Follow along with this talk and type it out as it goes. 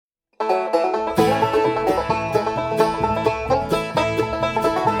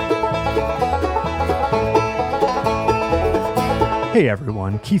Hey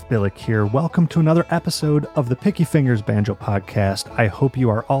everyone, Keith Billick here. Welcome to another episode of the Picky Fingers Banjo Podcast. I hope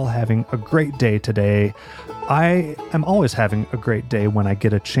you are all having a great day today. I am always having a great day when I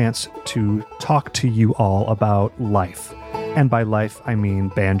get a chance to talk to you all about life. And by life, I mean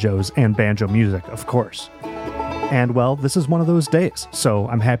banjos and banjo music, of course. And well, this is one of those days, so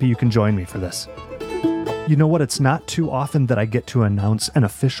I'm happy you can join me for this. You know what? It's not too often that I get to announce an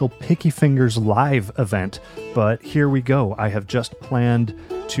official Picky Fingers live event, but here we go. I have just planned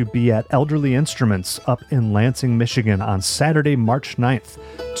to be at Elderly Instruments up in Lansing, Michigan on Saturday, March 9th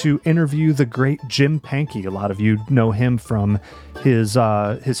to interview the great Jim Pankey. A lot of you know him from his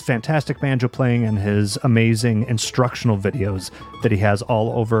fantastic banjo playing and his amazing instructional videos that he has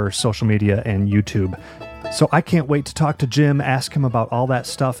all over social media and YouTube. So I can't wait to talk to Jim, ask him about all that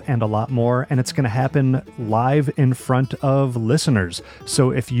stuff and a lot more, and it's going to happen live in front of listeners.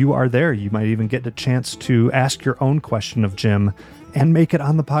 So if you are there, you might even get a chance to ask your own question of Jim and make it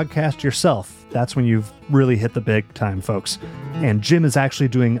on the podcast yourself. That's when you've really hit the big time, folks. And Jim is actually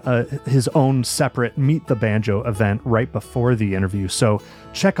doing his own separate Meet the Banjo event right before the interview. So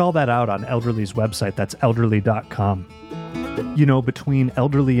check all that out on Elderly's website. That's elderly.com. You know, between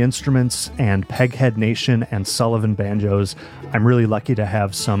Elderly Instruments and Peghead Nation and Sullivan Banjos, I'm really lucky to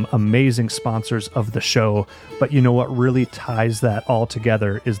have some amazing sponsors of the show. But you know what really ties that all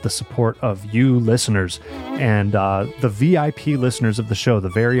together is the support of you listeners. And the VIP listeners of the show, the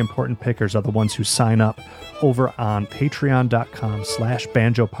very important pickers, are the ones who sign up over on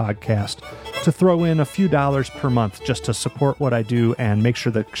patreon.com/banjo podcast to throw in a few dollars per month just to support what I do and make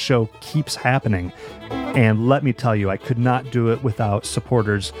sure the show keeps happening. And let me tell you, I could not do it without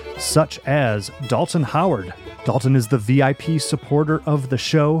supporters such as Dalton Howard. Dalton is the VIP supporter of the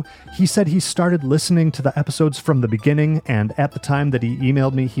show. He said he started listening to the episodes from the beginning, and at the time that he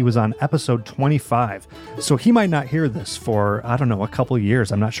emailed me, he was on episode 25. So he might not hear this for, I don't know, a couple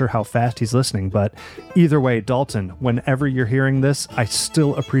years. I'm not sure how fast he's listening, but either way, Dalton, whenever you're hearing this, I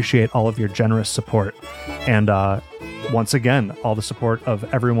still appreciate all of your generous support. And once again, all the support of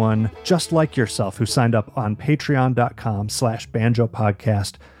everyone just like yourself who signed up on patreon.com/banjo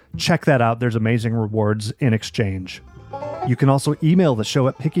podcast. Check that out. There's amazing rewards in exchange. You can also email the show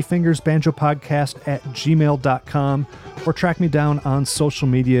at pickyfingersbanjopodcast@gmail.com or track me down on social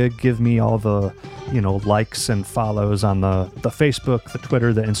media. Give me all the, likes and follows on the Facebook, the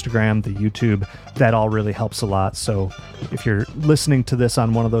Twitter, the Instagram, the YouTube. That all really helps a lot. So if you're listening to this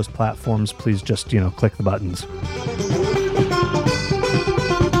on one of those platforms, please just, click the buttons.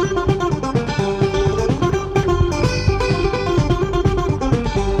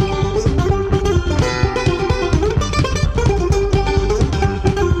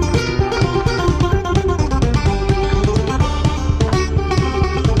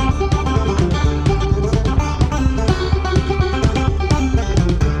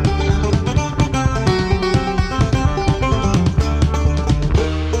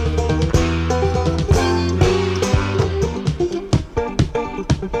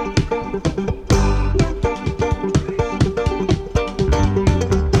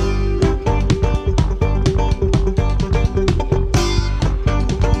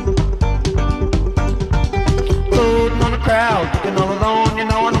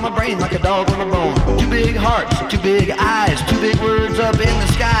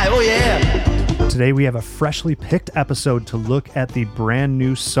 Today we have a freshly picked episode to look at the brand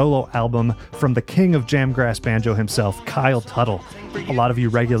new solo album from the king of jamgrass banjo himself, Kyle Tuttle. A lot of you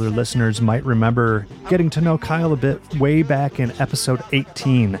regular listeners might remember getting to know Kyle a bit way back in episode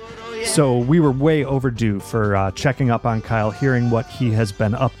 18. So we were way overdue for checking up on Kyle, hearing what he has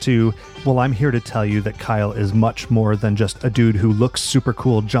been up to. Well, I'm here to tell you that Kyle is much more than just a dude who looks super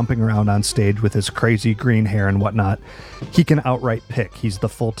cool jumping around on stage with his crazy green hair and whatnot. He can outright pick. He's the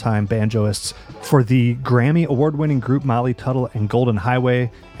full-time banjoist for the Grammy award-winning group Molly Tuttle and Golden Highway,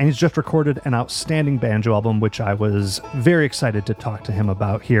 and he's just recorded an outstanding banjo album, which I was very excited to talk to him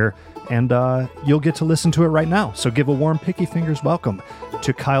about here. And you'll get to listen to it right now. So give a warm Picky Fingers welcome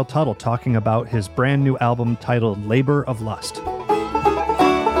to Kyle Tuttle talking about his brand new album titled Labor of Lust.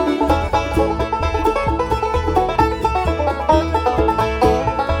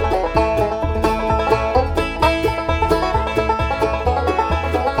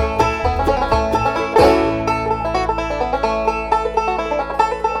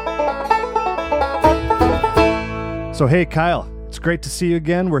 So hey, Kyle. It's great to see you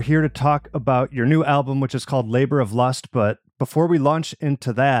again. We're here to talk about your new album, which is called Labor of Lust. But before we launch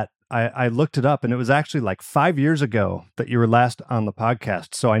into that, I looked it up, and it was actually like 5 years ago that you were last on the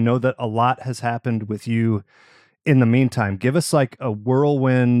podcast. So I know that a lot has happened with you in the meantime. Give us like a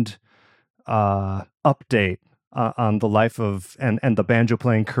whirlwind update on the life of and the banjo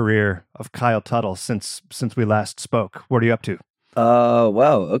playing career of Kyle Tuttle since we last spoke. What are you up to?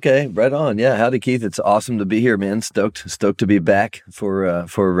 Wow. Okay. Right on. Yeah. Howdy, Keith. It's awesome to be here, man. Stoked to be back for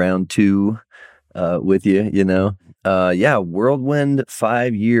round two, with you, yeah. Whirlwind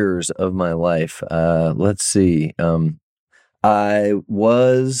 5 years of my life. Let's see. I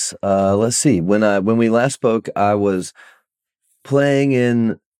was, let's see, when we last spoke, I was playing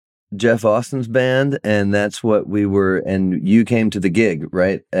in Jeff Austin's band, and that's what we were, and you came to the gig,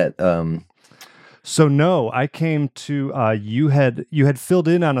 right? So no, I came to you had filled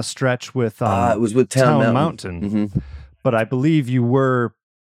in on a stretch with it was with Town Mountain. Mm-hmm. But I believe you were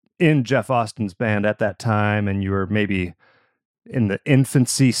in Jeff Austin's band at that time, and you were maybe in the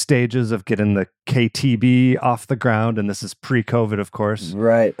infancy stages of getting the KTB off the ground, and this is pre-COVID, of course.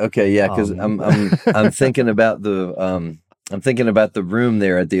 Right. Okay. Yeah. Because I'm thinking about the room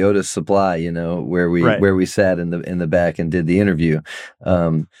there at the Otis Supply, where we sat in the back and did the interview.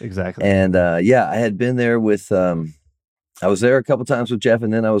 Exactly. And I had been there with I was there a couple times with Jeff,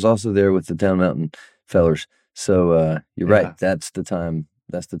 and then I was also there with the Town Mountain fellers. So you're right. That's the time.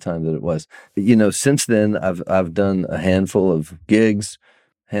 That's the time that it was. Since then, I've done a handful of gigs,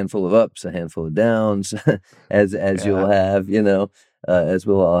 handful of ups, a handful of downs, as you'll have, as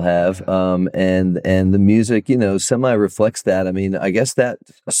we'll all have. And the music, semi reflects that. I mean, I guess that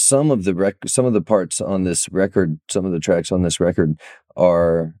some of the parts on this record, some of the tracks on this record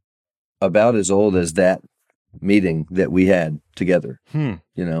are about as old as that meeting that we had together.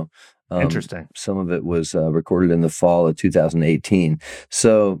 Interesting. Some of it was recorded in the fall of 2018.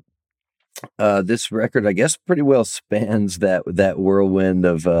 So this record, I guess, pretty well spans that whirlwind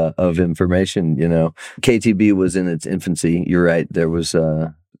of information. KTB was in its infancy. You're right. There was,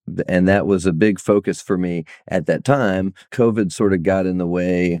 and that was a big focus for me at that time. COVID sort of got in the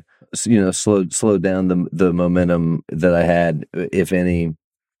way. Slowed down the momentum that I had, if any,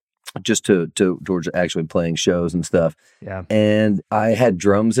 just towards actually playing shows and stuff. Yeah. And I had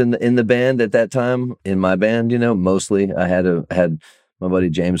drums in the band at that time, in my band, mostly. I had my buddy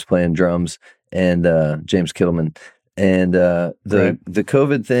James playing drums, and James Kittleman. And the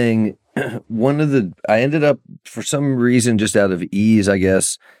COVID thing, I ended up, for some reason, just out of ease, I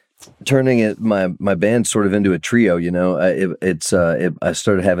guess, turning my band sort of into a trio. I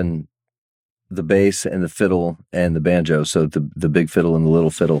started having the bass and the fiddle and the banjo. So the big fiddle and the little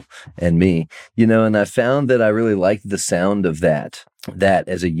fiddle and me, and I found that I really liked the sound of that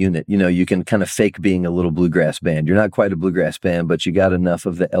as a unit. You can kind of fake being a little bluegrass band. You're not quite a bluegrass band, but you got enough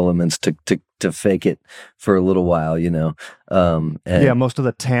of the elements to fake it for a little while, most of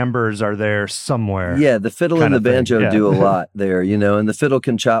the timbres are there somewhere. Yeah. The fiddle and the banjo do a lot there, and the fiddle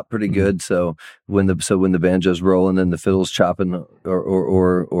can chop pretty good. So when the banjo's rolling and the fiddle's chopping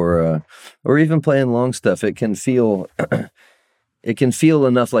or even playing long stuff, it can feel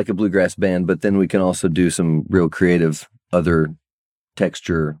enough like a bluegrass band, but then we can also do some real creative other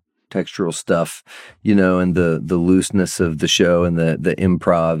textural stuff, and the looseness of the show and the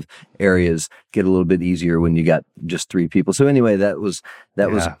improv areas get a little bit easier when you got just three people. So anyway, that was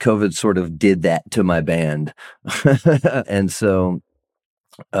COVID sort of did that to my band. And so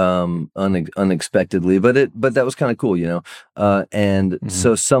unexpectedly, but that was kind of cool,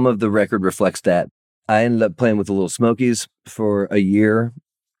 so some of the record reflects that. I ended up playing with the Little Smokies for a year.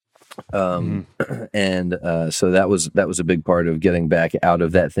 And so that was a big part of getting back out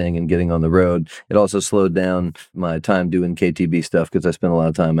of that thing and getting on the road. It also slowed down my time doing KTB stuff because I spent a lot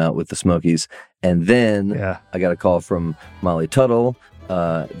of time out with the Smokies. And then I got a call from Molly Tuttle,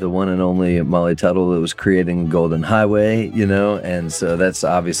 the one and only Molly Tuttle, that was creating Golden Highway, and so that's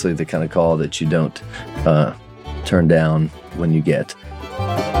obviously the kind of call that you don't turn down when you get.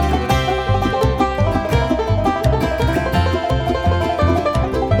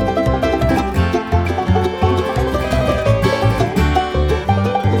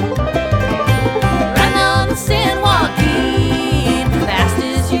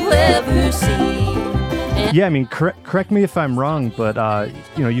 Yeah, I mean, correct me if I'm wrong, but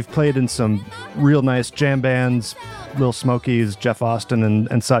you've played in some real nice jam bands, Lil Smokies, Jeff Austin,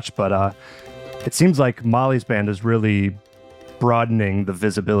 and such. But it seems like Molly's band is really broadening the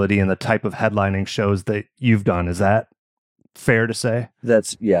visibility and the type of headlining shows that you've done. Is that fair to say?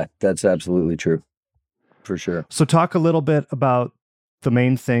 That's absolutely true, for sure. So talk a little bit about the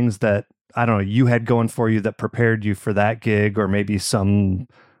main things that, I don't know, you had going for you that prepared you for that gig, or maybe some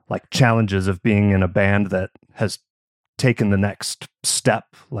like challenges of being in a band that has taken the next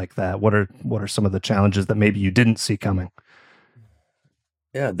step like that. What are some of the challenges that maybe you didn't see coming?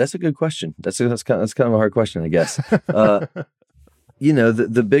 Yeah, that's a good question. That's kind of a hard question, I guess.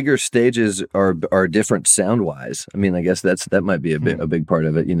 the bigger stages are different sound wise. I mean, I guess that might be a big part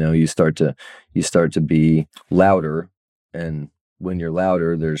of it. You start to be louder, and when you're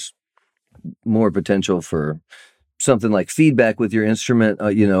louder, there's more potential for something like feedback with your instrument,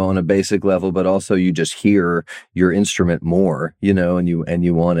 on a basic level, but also you just hear your instrument more, and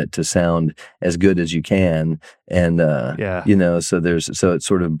you want it to sound as good as you can. And, so it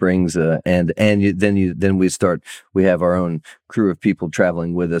sort of brings, then we have our own crew of people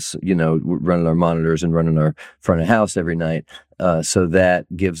traveling with us, running our monitors and running our front of house every night. So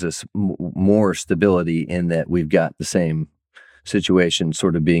that gives us more stability in that we've got the same situation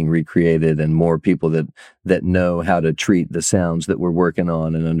sort of being recreated, and more people that know how to treat the sounds that we're working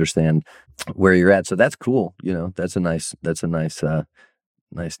on and understand where you're at. So that's cool. That's a nice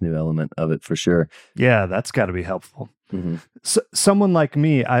new element of it for sure. Yeah, that's got to be helpful. Mm-hmm. So, someone like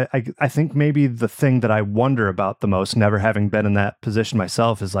me, I think maybe the thing that I wonder about the most, never having been in that position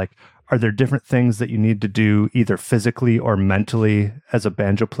myself, is like, are there different things that you need to do either physically or mentally as a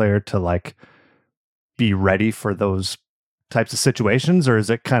banjo player to like be ready for those types of situations, or is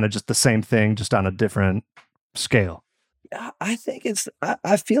it kind of just the same thing, just on a different scale? I think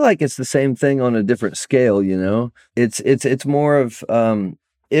I feel like it's the same thing on a different scale. It's more of,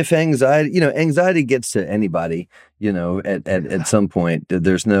 if anxiety gets to anybody, at some point,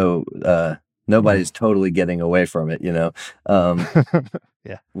 there's nobody's totally getting away from it, yeah,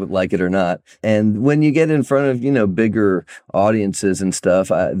 like it or not. And when you get in front of, bigger audiences and stuff,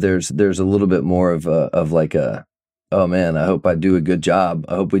 there's a little bit more of like a, oh man, I hope I do a good job.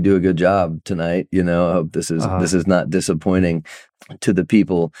 I hope we do a good job tonight. I hope this is not disappointing to the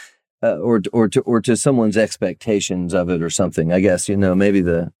people, or to someone's expectations of it or something. I guess, maybe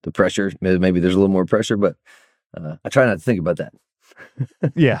the pressure, maybe there's a little more pressure, but I try not to think about that.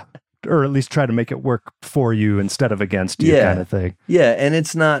 Yeah. Or at least try to make it work for you instead of against you, kind of thing. Yeah. And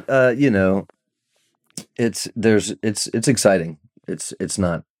it's not, it's exciting. It's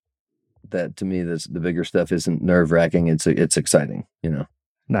not, that to me, the bigger stuff isn't nerve-wracking. It's exciting,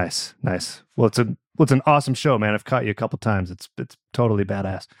 Nice. Well, it's an awesome show, man. I've caught you a couple times. It's totally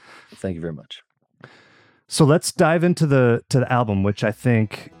badass. Thank you very much. So let's dive into the album, which I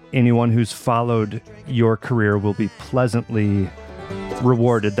think anyone who's followed your career will be pleasantly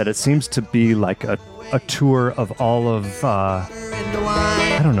rewarded. That it seems to be like a tour of all of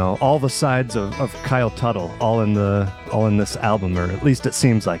all the sides of Kyle Tuttle, all in this album, or at least it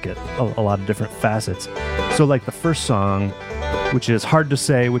seems like it. A lot of different facets. So like the first song, which is Hard to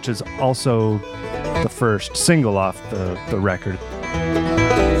Say, which is also the first single off the record.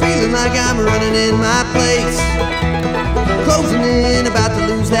 Feeling like I'm running in my place, closing in, about to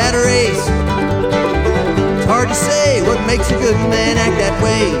lose that race. It's hard to say what makes a good man act that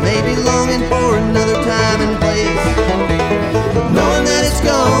way, maybe longing for another time and place. Knowing that it's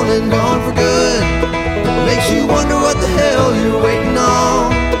gone and gone for good makes you wonder what the hell you're waiting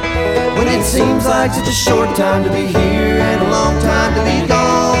on, when it seems like such a short time to be here and a long time to be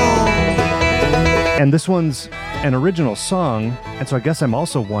gone. And this one's an original song, and so I guess I'm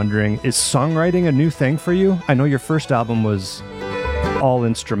also wondering, is songwriting a new thing for you? I know your first album was all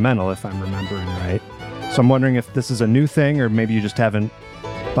instrumental, if I'm remembering right. So I'm wondering if this is a new thing, or maybe you just haven't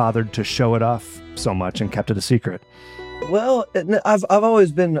bothered to show it off so much and kept it a secret. Well, I've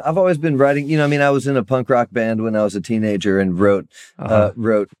always been writing. I was in a punk rock band when I was a teenager and wrote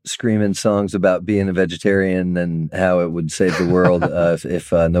screaming songs about being a vegetarian and how it would save the world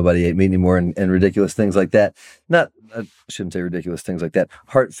if nobody ate meat anymore, and ridiculous things like that. I shouldn't say ridiculous things like that.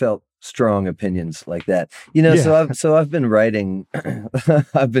 Heartfelt, strong opinions like that. So I've been writing.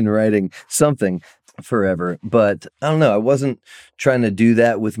 I've been writing something forever, but I don't know. I wasn't trying to do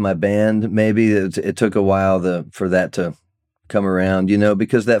that with my band. Maybe it took a while for that to come around,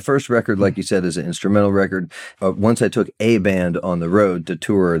 because that first record, like you said, is an instrumental record. Once I took a band on the road to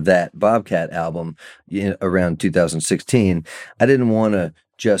tour that Bobcat album around 2016, I didn't want to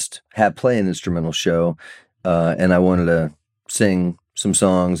just play an instrumental show, and I wanted to sing some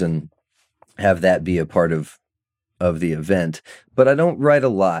songs and have that be a part of the event. But I don't write a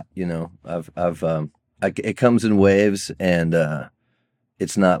lot, it comes in waves, and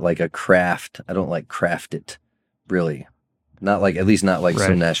it's not like a craft. I don't like craft it, really. At least not like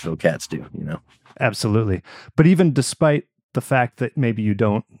some Nashville cats do, Absolutely. But even despite the fact that maybe you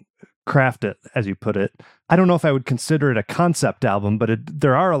don't craft it, as you put it, I don't know if I would consider it a concept album, but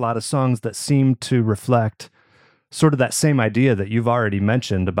there are a lot of songs that seem to reflect sort of that same idea that you've already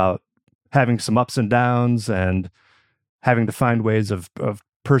mentioned about having some ups and downs and having to find ways of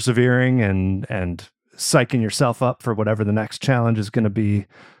persevering and psyching yourself up for whatever the next challenge is going to be.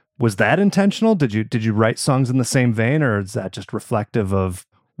 Was that intentional? Did you write songs in the same vein, or is that just reflective of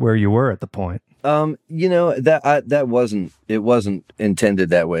where you were at the point? That wasn't intended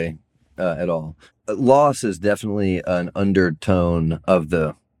that way at all. Loss is definitely an undertone of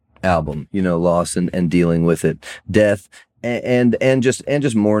the album, loss and dealing with it, death, and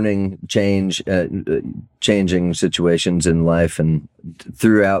just mourning change, changing situations in life, and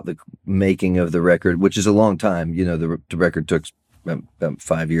throughout the making of the record, which is a long time. The record took about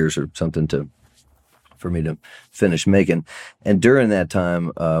 5 years or something for me to finish making, and during that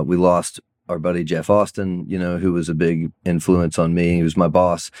time, we lost our buddy Jeff Austin, who was a big influence on me. He was my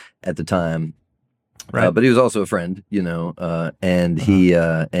boss at the time. Right. But he was also a friend, and he,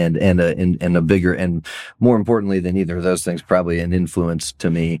 and a bigger, and more importantly than either of those things, probably an influence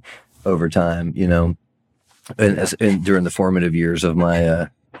to me over time, and during the formative years of my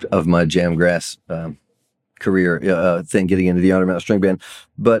Jamgrass, career, thing, getting into the Honor Mountain String Band.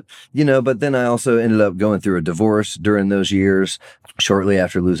 But then I also ended up going through a divorce during those years, shortly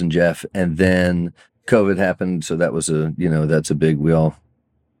after losing Jeff. And then COVID happened. So that was that's a big, we all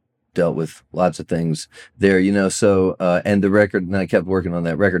dealt with lots of things there, and the record, and I kept working on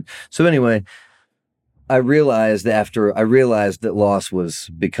that record. So anyway, I realized that loss was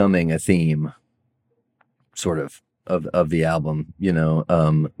becoming a theme, sort of the album,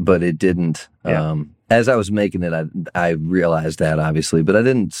 but it didn't, as I was making it, I realized that, obviously, but I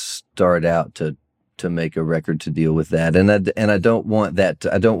didn't start out to make a record to deal with that. And I don't want that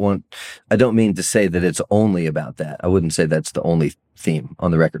I don't mean to say that it's only about that. I wouldn't say that's the only theme on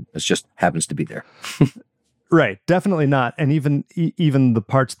the record. It just happens to be there. Right. Definitely not. And even the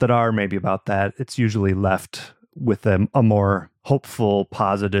parts that are maybe about that, it's usually left with a more hopeful,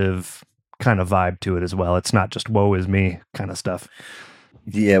 positive kind of vibe to it as well. It's not just woe is me kind of stuff.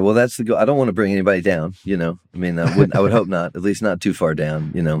 Yeah, well, that's the goal. I don't want to bring anybody down, I mean, I would hope not, at least not too far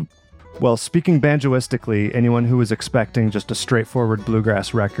down, Well, speaking banjoistically, anyone who was expecting just a straightforward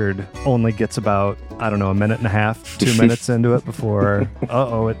bluegrass record only gets about, I don't know, a minute and a half, 2 minutes into it before,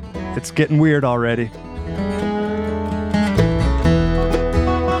 it's getting weird already.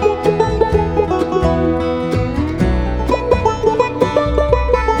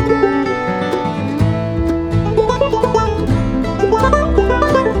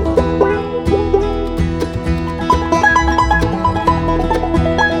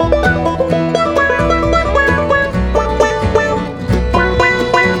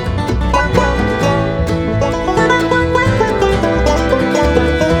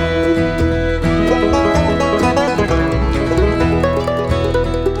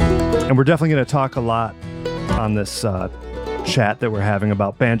 And we're definitely going to talk a lot on this chat that we're having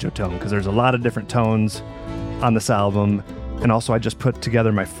about banjo tone, because there's a lot of different tones on this album. And also I just put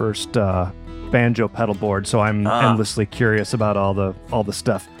together my first banjo pedal board, so I'm endlessly curious about all the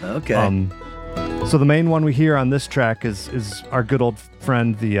stuff. Okay. So the main one we hear on this track is our good old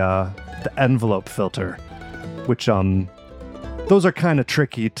friend, the envelope filter, which those are kind of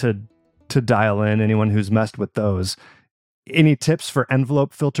tricky to dial in. Anyone who's messed with those. Any tips for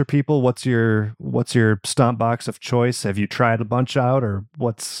envelope filter people? What's your stomp box of choice? Have you tried a bunch out, or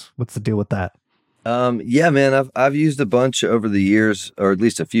what's the deal with that? Yeah, man, I've used a bunch over the years, or at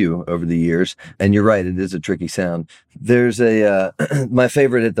least a few over the years. And you're right, it is a tricky sound. There's my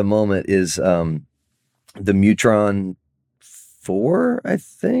favorite at the moment is the Mutron 4. I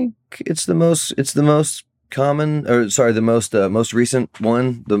think it's the most common, or sorry, the most recent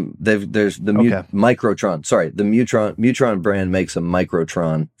one. There's the Microtron. Sorry, the Mutron brand makes a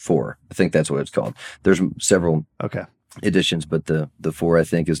Microtron 4. I think that's what it's called. There's several editions, but the 4 I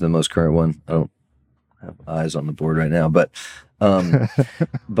think is the most current one. I don't have eyes on the board right now, but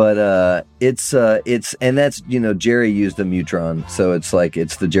it's and that's, Jerry used the Mutron, so it's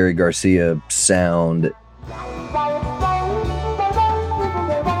the Jerry Garcia sound.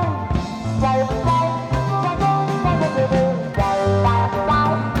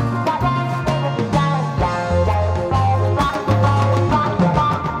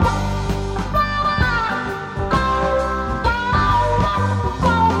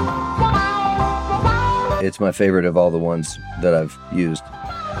 It's my favorite of all the ones that I've used.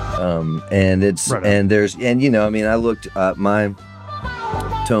 And it's, right, and there's, and I looked at my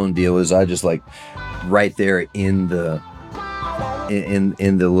tone deal is I just right there in the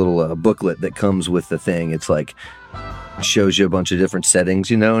little booklet that comes with the thing. It's shows you a bunch of different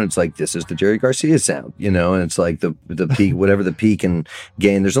settings, and it's this is the Jerry Garcia sound, and it's the peak, whatever the peak and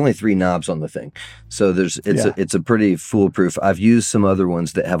gain. There's only 3 knobs on the thing, so it's a pretty foolproof. I've used some other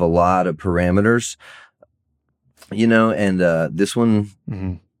ones that have a lot of parameters, and this one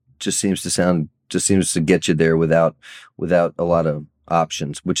just seems to get you there without a lot of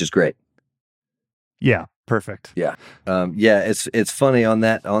options, which is great. Yeah, perfect. Yeah. It's funny on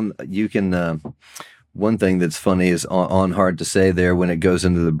that. You can, one thing that's funny is on Hard to Say there, when it goes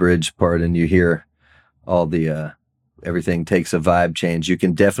into the bridge part and you hear all the, everything takes a vibe change. You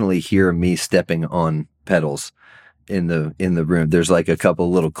can definitely hear me stepping on pedals in the room. There's like a couple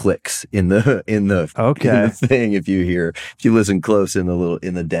little clicks in the thing. If you listen close in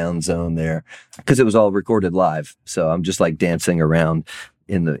the down zone there, because it was all recorded live. So I'm just like dancing around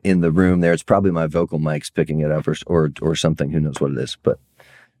in the room there. It's probably my vocal mics picking it up or something. Who knows what it is, but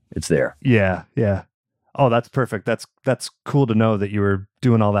it's there. Yeah. Yeah. Oh, that's perfect. That's cool to know that you were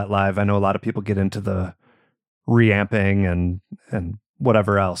doing all that live. I know a lot of people get into the reamping and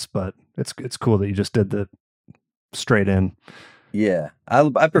whatever else, but it's cool that you just did the straight in. Yeah.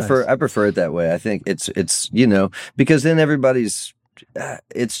 I prefer it that way. I think it's because then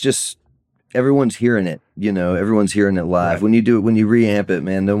it's just everyone's hearing it, everyone's hearing it live. Right. When you reamp it,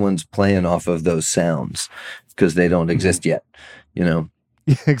 man, no one's playing off of those sounds because they don't exist yet, Yeah,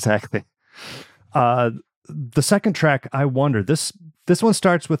 exactly. The second track, I Wonder, this one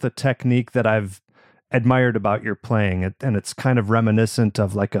starts with a technique that I've admired about your playing, and it's kind of reminiscent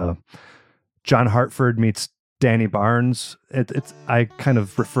of like a John Hartford meets Danny Barnes. I kind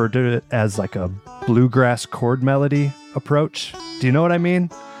of refer to it as like a bluegrass chord melody approach. Do you know what I mean?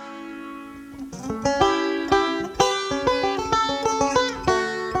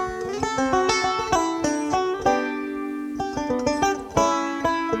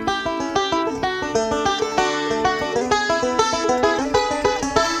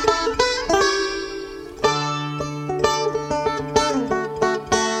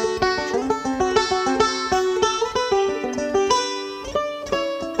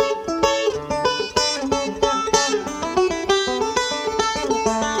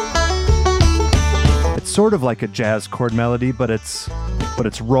 Sort of like a jazz chord melody, but it's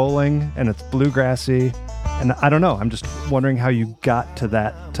rolling and it's bluegrassy. And I don't know, I'm just wondering how you got to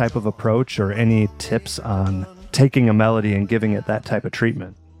that type of approach, or any tips on taking a melody and giving it that type of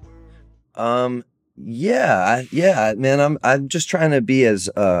treatment. Yeah, man, I'm just trying to be as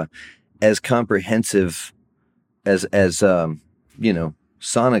comprehensive as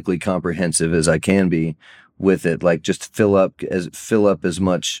sonically comprehensive as I can be with it. Like just fill up as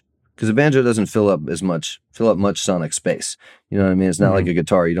much, because a banjo doesn't fill up much sonic space. You know what I mean? It's not like a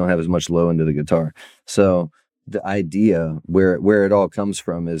guitar. You don't have as much low into the guitar. So the idea where it all comes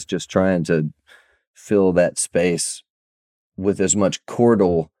from is just trying to fill that space with as much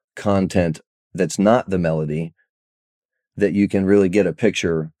chordal content that's not the melody, that you can really get a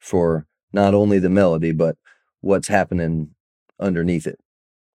picture for not only the melody, but what's happening underneath it,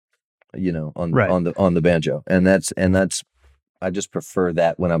 on the banjo. And that's I just prefer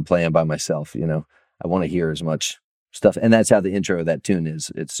that when I'm playing by myself. I want to hear as much stuff, and that's how the intro of that tune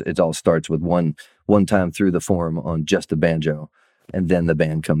is. It all starts with one time through the form on just the banjo, and then the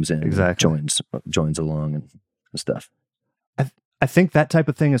band comes in, exactly, and joins along and stuff. I think that type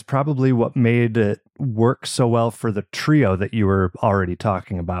of thing is probably what made it work so well for the trio that you were already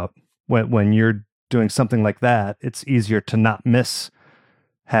talking about. When you're doing something like that, it's easier to not miss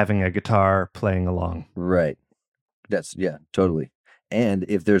having a guitar playing along. Right. Totally. And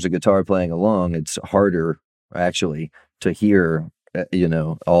if there's a guitar playing along, it's harder actually to hear,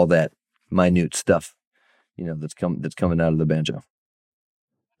 all that minute stuff, that's coming out of the banjo.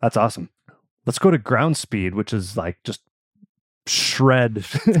 That's awesome. Let's go to Ground Speed, which is like just shred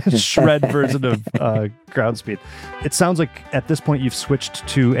version of Ground Speed. It sounds like at this point you've switched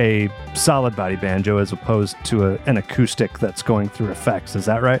to a solid body banjo as opposed to an acoustic that's going through effects. Is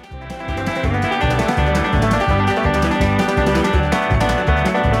that right?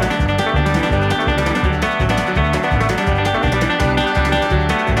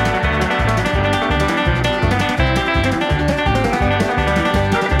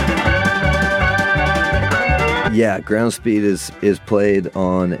 Yeah, Ground Speed is played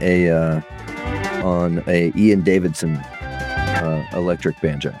on a Ian Davidson electric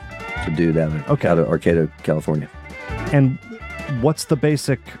banjo. It's a dude out of Arcata, California. And what's the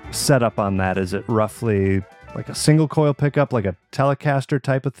basic setup on that? Is it roughly like a single coil pickup, like a Telecaster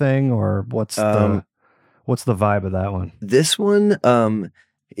type of thing, or what's the vibe of that one? This one,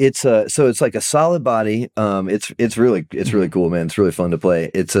 it's like a solid body. It's really cool, man. It's really fun to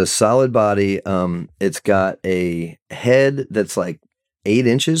play. It's a solid body. It's got a head that's like 8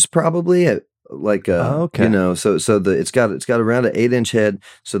 inches probably. So it's got around an 8-inch head.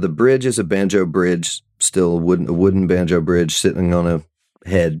 So the bridge is a banjo bridge, still a wooden banjo bridge sitting on a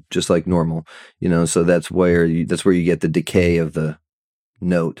head, just like normal. So that's where you get the decay of the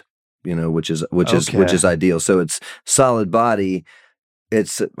note. Which is ideal. So it's solid body.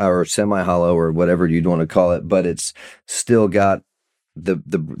 it's or semi-hollow or whatever you'd want to call it, but it's still got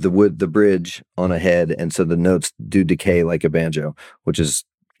the bridge on a head, and so the notes do decay like a banjo, which is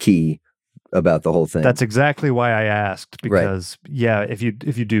key about the whole thing. That's exactly why I asked, because if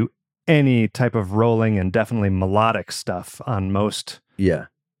you do any type of rolling and definitely melodic stuff on most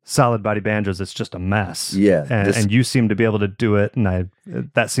solid body banjos, it's just a mess. Yeah, and you seem to be able to do it, and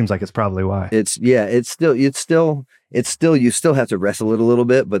that seems like it's probably why. It's still you still have to wrestle it a little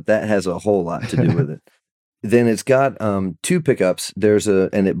bit, but that has a whole lot to do with it. Then it's got 2 pickups.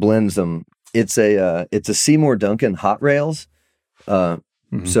 And it blends them. It's a Seymour Duncan hot rails. So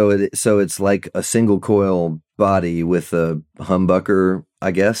it's like a single coil body with a humbucker, I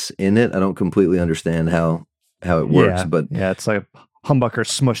guess, in it. I don't completely understand how it works, but it's like a humbucker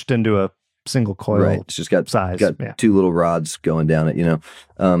smushed into a single coil. Right. It's just got size. 2 little rods going down it,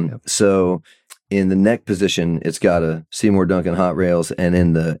 So in the neck position, it's got a Seymour Duncan hot rails,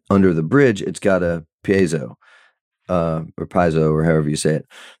 and under the bridge, it's got a piezo, or piezo, or however you say it,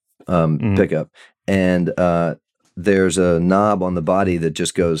 pickup. And there's a knob on the body that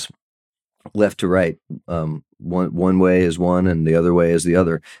just goes left to right. One way is one and the other way is the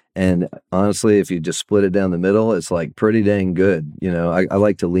other. And honestly, if you just split it down the middle, it's like pretty dang good. I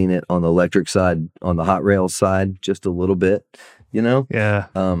like to lean it on the electric side, on the hot rail side, just a little bit, Yeah.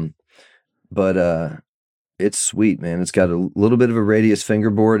 But it's sweet, man. It's got a little bit of a radius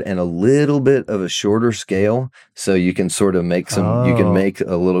fingerboard and a little bit of a shorter scale, so you can sort of make you can make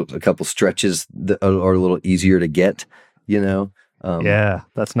a couple stretches that are a little easier to get,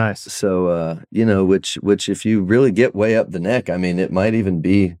 that's nice. So, which if you really get way up the neck, I mean, it might even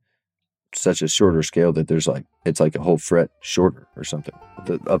be such a shorter scale that it's like a whole fret shorter or something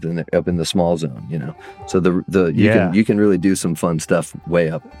up in the small zone, So you can really do some fun stuff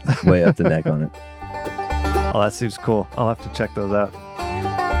way up the neck on it. Oh, that seems cool. I'll have to check those out.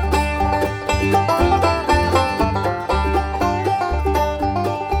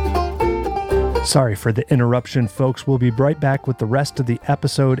 Sorry for the interruption, folks. We'll be right back with the rest of the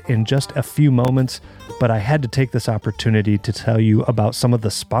episode in just a few moments, but I had to take this opportunity to tell you about some of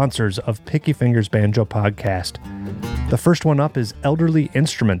the sponsors of Picky Fingers Banjo Podcast. The first one up is Elderly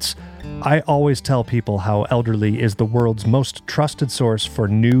Instruments. I always tell people how Elderly is the world's most trusted source for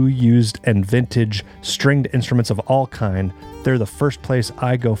new, used, and vintage stringed instruments of all kind. They're the first place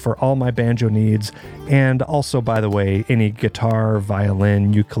I go for all my banjo needs, and also, by the way, any guitar,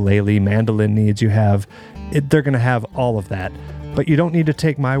 violin, ukulele, mandolin needs you have, they're going to have all of that. But you don't need to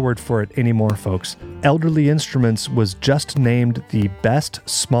take my word for it anymore, folks. Elderly Instruments was just named the best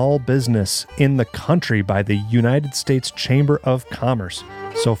small business in the country by the United States Chamber of Commerce.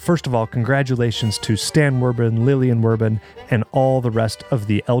 So first of all, congratulations to Stan Werbin, Lillian Werbin, and all the rest of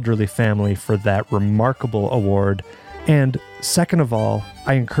the Elderly family for that remarkable award. And second of all,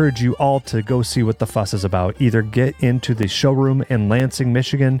 I encourage you all to go see what the fuss is about. Either get into the showroom in Lansing,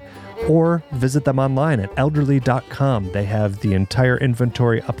 Michigan, or visit them online at elderly.com. They have the entire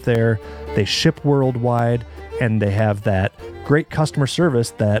inventory up there. They ship worldwide, and they have that great customer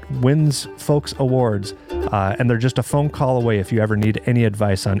service that wins folks awards. And they're just a phone call away if you ever need any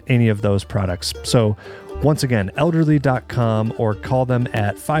advice on any of those products. So once again, elderly.com, or call them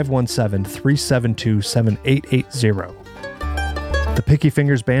at 517-372-7880. The Picky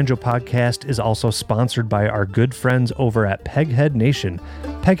Fingers Banjo Podcast is also sponsored by our good friends over at Peghead Nation.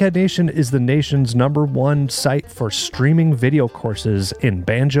 Peghead Nation is the nation's #1 site for streaming video courses in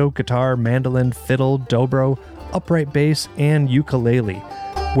banjo, guitar, mandolin, fiddle, dobro, upright bass, and ukulele,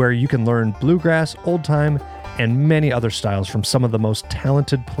 where you can learn bluegrass, old time, and many other styles from some of the most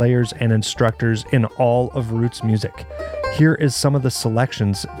talented players and instructors in all of roots music. Here is some of the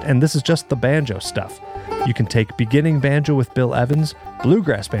selections, and this is just the banjo stuff. You can take beginning banjo with Bill Evans,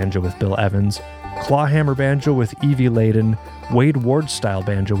 bluegrass banjo with Bill Evans, clawhammer banjo with Evie Layden, Wade Ward style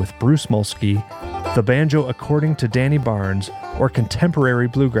banjo with Bruce Molsky, the banjo according to Danny Barnes, or contemporary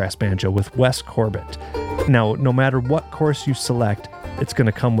bluegrass banjo with Wes Corbett. Now, no matter what course you select, it's going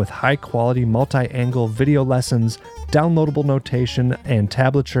to come with high-quality multi-angle video lessons, downloadable notation and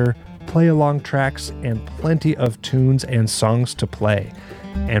tablature, play-along tracks, and plenty of tunes and songs to play.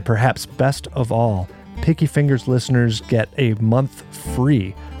 And perhaps best of all, Picky Fingers listeners get a month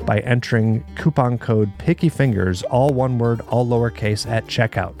free by entering coupon code PICKYFINGERS, all one word, all lowercase, at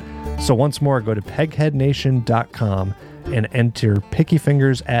checkout. So once more, go to pegheadnation.com and enter Picky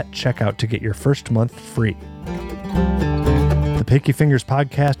Fingers at checkout to get your first month free. The Picky Fingers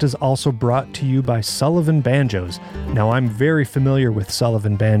podcast is also brought to you by Sullivan Banjos. Now, I'm very familiar with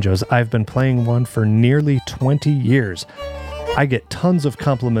Sullivan Banjos. I've been playing one for nearly 20 years. I get tons of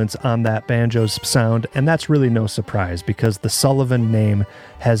compliments on that banjo's sound, and that's really no surprise because the Sullivan name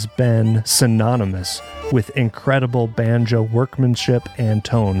has been synonymous with incredible banjo workmanship and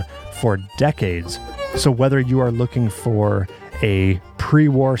tone for decades. So whether you are looking for a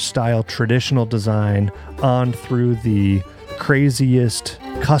pre-war style traditional design on through the craziest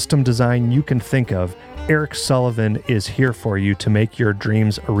custom design you can think of, Eric Sullivan is here for you to make your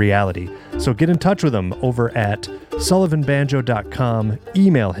dreams a reality. So get in touch with him over at sullivanbanjo.com,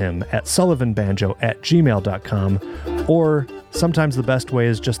 email him at sullivanbanjo@gmail.com, or sometimes the best way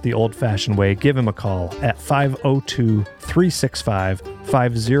is just the old-fashioned way. Give him a call at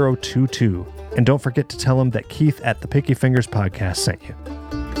 502-365-5022. And don't forget to tell him that Keith at the Picky Fingers podcast sent you.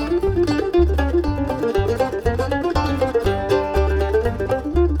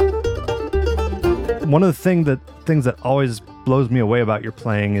 One of the things that always blows me away about your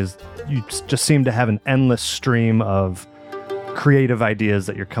playing is you just seem to have an endless stream of creative ideas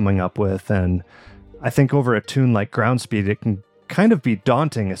that you're coming up with. And I think over a tune like Ground Speed, it can kind of be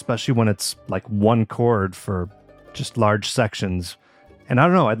daunting, especially when it's like one chord for just large sections. And I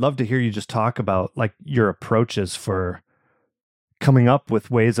don't know, I'd love to hear you just talk about like your approaches for coming up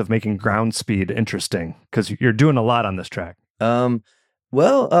with ways of making Ground Speed interesting, because you're doing a lot on this track.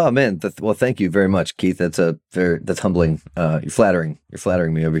 Well, oh man, well, thank you very much, Keith. That's humbling. You're flattering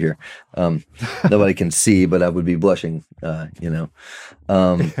me over here. Nobody can see, but I would be blushing, I've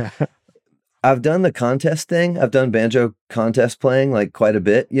done the contest thing. I've done banjo contest playing like quite a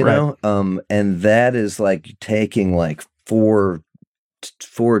bit, you know? And that is like taking like four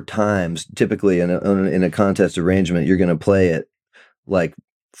times. Typically in a contest arrangement, you're going to play it like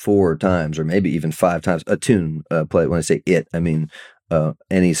 4 times or maybe even 5 times a tune. Play when I say it, I mean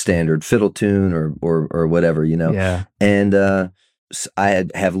any standard fiddle tune or whatever, you know. Yeah. And I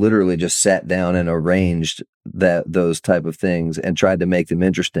have literally just sat down and arranged those type of things and tried to make them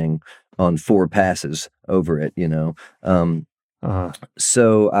interesting on 4 passes over it, you know.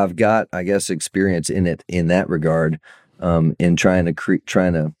 So I've got, I guess, experience in it in that regard, in trying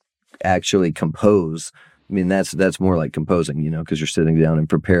to actually compose. I mean, that's more like composing, you know, because you're sitting down and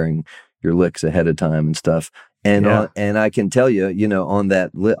preparing your licks ahead of time and stuff. And and I can tell you, you know, on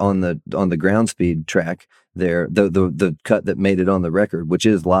the Ground Speed track there, the cut that made it on the record, which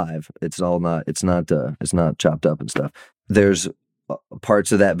is live, it's not chopped up and stuff. There's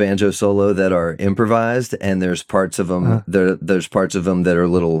parts of that banjo solo that are improvised, and there's parts of them there's parts of them that are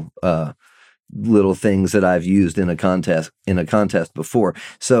little things that I've used in a contest before.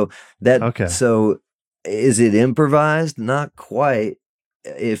 So so is it improvised? Not quite.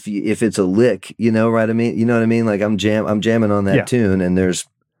 If it's a lick, you know, right? I mean, you know what I mean? Like I'm jamming on that tune, and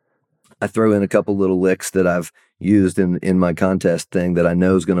I throw in a couple little licks that I've used in my contest thing that I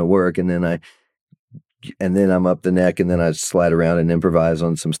know is going to work, and then I'm up the neck, and then I slide around and improvise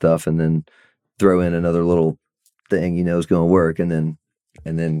on some stuff, and then throw in another little thing you know is going to work, and then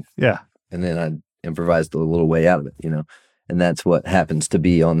I improvise the little way out of it, you know, and that's what happens to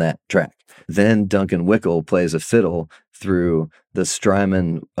be on that track. Then Duncan Wickel plays a fiddle through the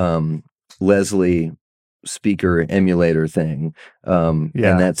Strymon Leslie speaker emulator thing, and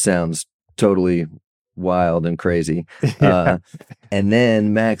that sounds totally wild and crazy. And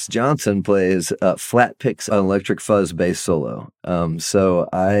then Max Johnson plays flat picks on electric fuzz bass solo. So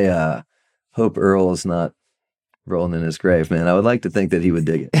I hope Earl is not rolling in his grave, man. I would like to think that he would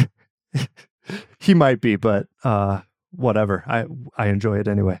dig it. He might be, but whatever. I enjoy it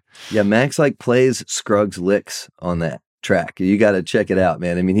anyway. Yeah, Max like plays Scruggs licks on that track. You got to check it out,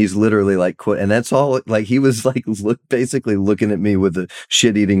 man. I mean, he's literally like and that's all. Like he was like basically looking at me with a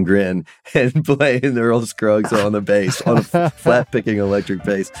shit-eating grin and playing Earl Scruggs on the bass on a flat picking electric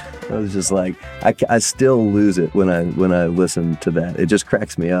bass. I was just like, I still lose it when I listen to that. It just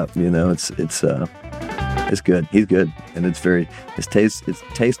cracks me up. You know, it's good. He's good, and it's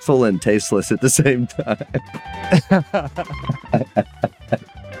tasteful and tasteless at the same time.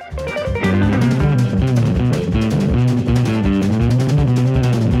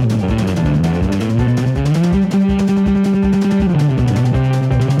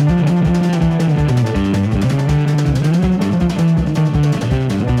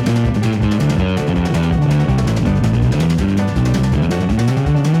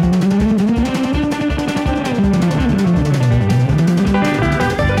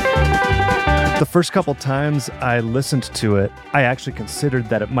 The first couple times I listened to it, I actually considered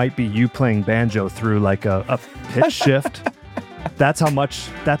that it might be you playing banjo through like a pitch shift. That's how much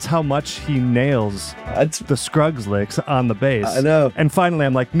he nails the Scruggs licks on the bass. I know. And finally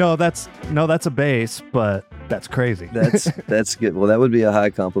I'm like, no, that's a bass, but That's crazy. That's good. Well, that would be a high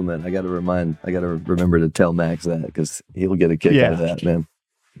compliment. I got to remember to tell Max that, because he'll get a kick out of that, man.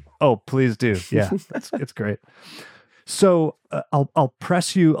 Oh, please do. Yeah, it's great. So I'll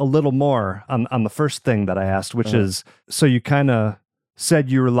press you a little more on the first thing that I asked, which is, so you kind of said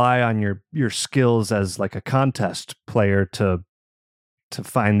you rely on your skills as like a contest player to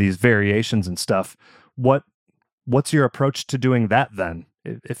find these variations and stuff. What's your approach to doing that then?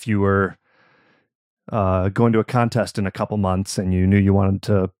 If you were going to a contest in a couple months and you knew you wanted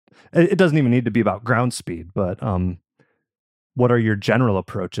to, it doesn't even need to be about ground speed, but what are your general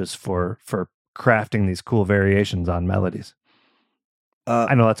approaches for crafting these cool variations on melodies?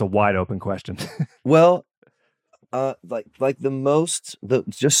 I know that's a wide open question. Well, like the most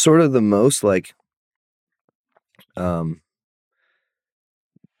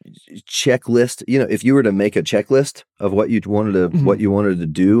checklist, if you were to make a checklist of what you wanted to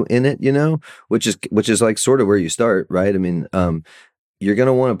do in it, which is like sort of where you start, right? I mean, you're going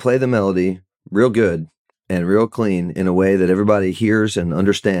to want to play the melody real good and real clean in a way that everybody hears and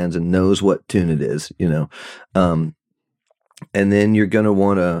understands and knows what tune it is, and then you're going to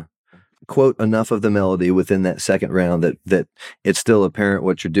want to quote enough of the melody within that second round that it's still apparent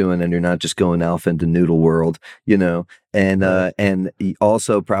what you're doing, and you're not just going alpha into noodle world, and you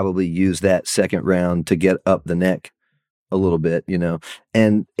also probably use that second round to get up the neck a little bit,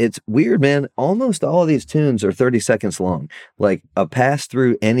 and it's weird, man. Almost all of these tunes are 30 seconds long. Like a pass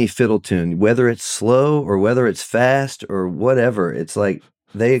through any fiddle tune, whether it's slow or whether it's fast or whatever, it's like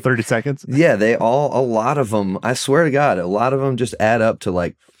 30 seconds. Yeah, a lot of them, I swear to God, a lot of them just add up to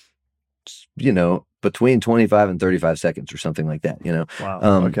like, between 25 and 35 seconds or something like that,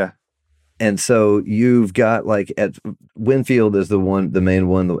 Wow. Okay. And so you've got like at Winfield is the main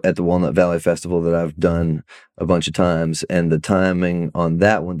one at the Walnut Valley Festival that I've done a bunch of times. And the timing on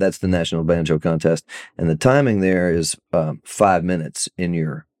that one, that's the National Banjo Contest. And the timing there is 5 minutes in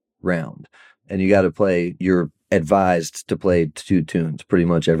your round. And you're advised to play 2 tunes. Pretty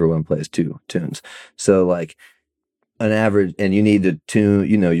much everyone plays 2 tunes. So like an average, and you need to tune,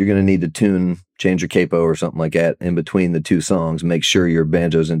 you're going to need to tune, change your capo or something like that in between the 2 songs, make sure your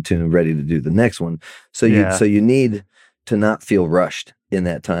banjo's in tune, ready to do the next one. So you need to not feel rushed in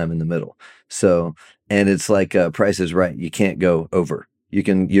that time in the middle. So, and it's like Price is Right. You can't go over. You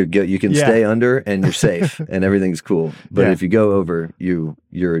can stay under and you're safe and everything's cool. But if you go over,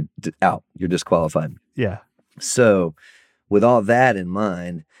 you're out, you're disqualified. Yeah. So with all that in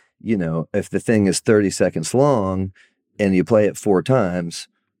mind, if the thing is 30 seconds long and you play it 4 times,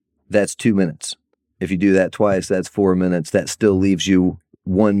 that's 2 minutes. If you do that twice, that's 4 minutes. That still leaves you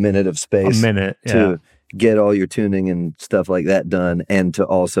 1 minute of space. A minute, to get all your tuning and stuff like that done, and to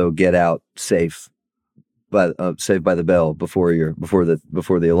also get out safe by the bell before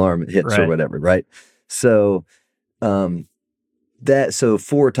the alarm hits, or whatever, right? So, so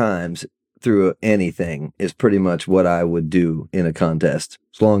 4 times through anything is pretty much what I would do in a contest,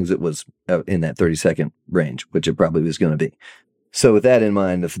 as long as it was in that 30-second range, which it probably was going to be. So with that in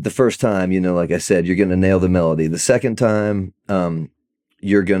mind, the first time, like I said, you're going to nail the melody. The second time,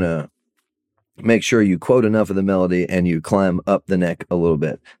 you're going to make sure you quote enough of the melody and you climb up the neck a little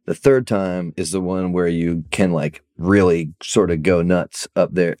bit. The third time is the one where you can like really sort of go nuts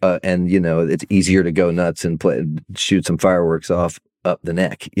up there. And it's easier to go nuts and shoot some fireworks off up the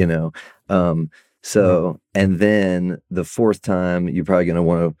neck, and then the fourth time, you're probably going to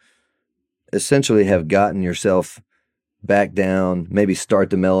want to essentially have gotten yourself back down, maybe start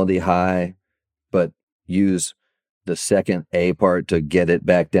the melody high, but use the second A part to get it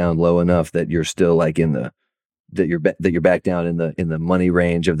back down low enough that you're still like that you're back down in the money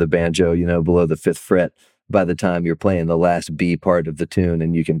range of the banjo, below the 5th fret by the time you're playing the last B part of the tune,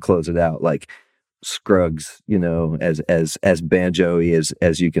 and you can close it out like Scruggs, as banjo-y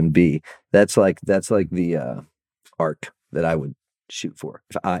as you can be. That's like the arc that I would shoot for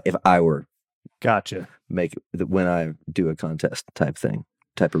if I were gotcha make it when I do a contest type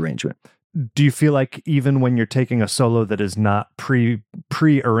arrangement. Do you feel like even when you're taking a solo that is not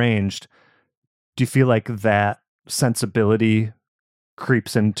pre-arranged, do you feel like that sensibility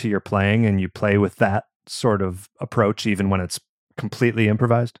creeps into your playing and you play with that sort of approach even when it's completely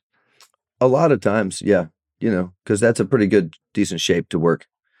improvised? A lot of times, yeah, because that's a pretty good, decent shape to work.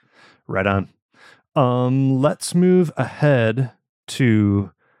 Right on. Let's move ahead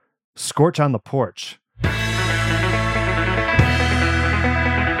to Scorch on the Porch.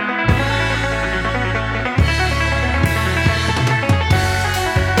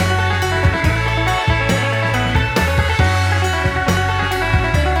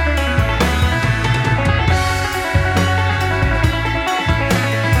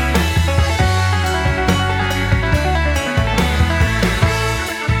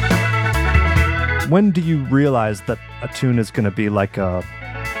 When do you realize that a tune is going to be like a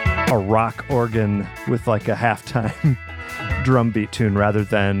rock organ with like a halftime drum beat tune rather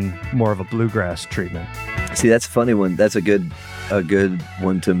than more of a bluegrass treatment? See, that's a funny one. That's a good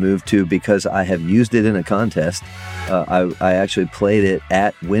one to move to because I have used it in a contest. I actually played it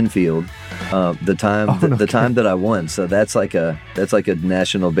at Winfield the time that I won. So that's like a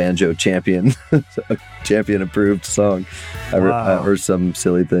national banjo champion approved song or some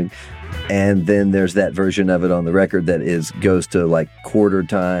silly thing. And then there's that version of it on the record that goes to like quarter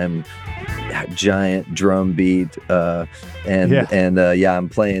time, giant drum beat. I'm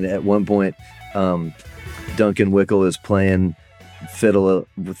playing at one point. Duncan Wickel is playing fiddle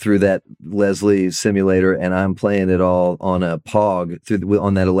through that Leslie simulator, and I'm playing it all on a Pog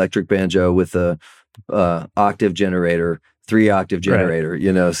on that electric banjo with a octave generator, 3-octave generator.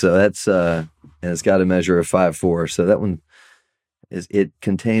 Right. So that's and it's got a measure of 5/4. So that one it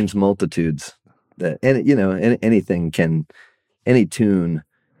contains multitudes that, and any tune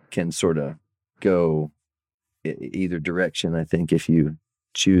can sort of go either direction. I think if you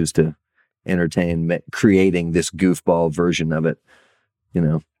choose to entertain creating this goofball version of it,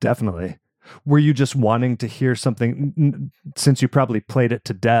 Definitely. Were you just wanting to hear something, since you probably played it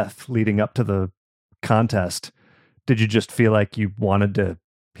to death leading up to the contest? Did you just feel like you wanted to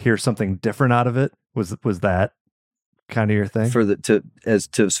hear something different out of it? Was that kind of your thing? As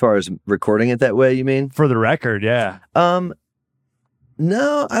far as recording it that way, you mean? For the record, yeah.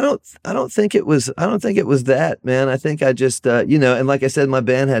 No, I don't think it was that, man. I think I just and like I said, my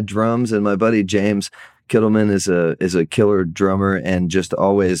band had drums, and my buddy James Kittleman is a killer drummer and just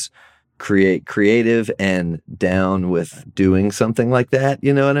always creative and down with doing something like that.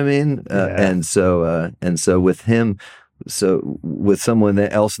 You know what I mean? And so with him, with someone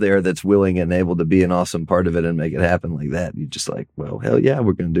else there that's willing and able to be an awesome part of it and make it happen like that, you just like, well, hell yeah,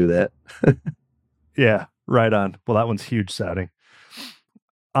 we're going to do that. Yeah, right on. Well, that one's huge sounding.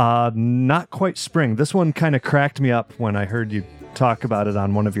 Not quite spring. This one kind of cracked me up when I heard you talk about it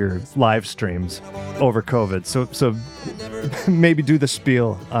on one of your live streams over COVID. So maybe do the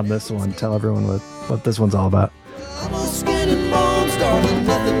spiel on this one. Tell everyone what this one's all about. Almost skin and bones, darling,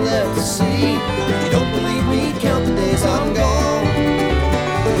 nothing left to see. If you don't believe me, count the days I'm gone.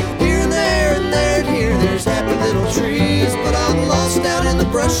 Here and there and here, there's happy little trees, but I'm lost out in the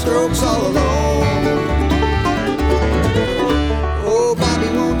brush strokes all alone. Oh, Bobby,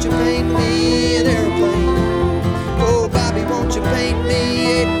 won't you paint me an airplane? Oh, Bobby, won't you paint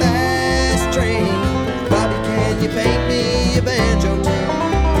me a fast train? Bobby, can you paint me a banjo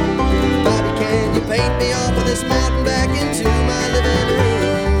tune? Bobby, can you paint me off of this mountain back into my living room?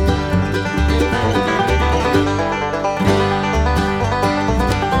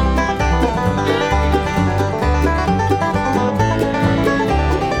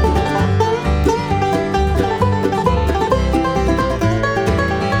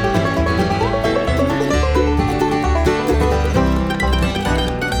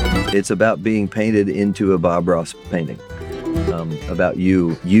 It's about being painted into a Bob Ross painting. About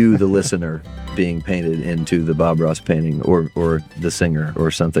you, the listener, being painted into the Bob Ross painting, or the singer, or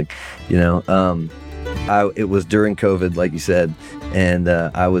something. It was during COVID, like you said, and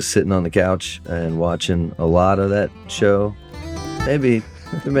I was sitting on the couch and watching a lot of that show. Maybe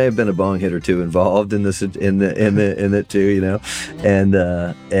there may have been a bong hit or two involved in this, in it too,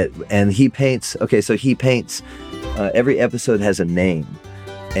 And he paints. Okay, so he paints. Every episode has a name.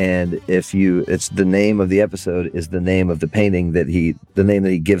 And it's the name of the episode is the name of the painting the name that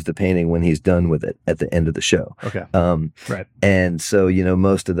he gives the painting when he's done with it at the end of the show. Okay. Right. And so,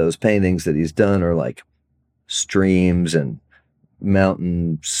 most of those paintings that he's done are like streams and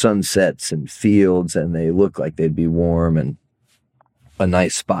mountain sunsets and fields, and they look like they'd be warm and a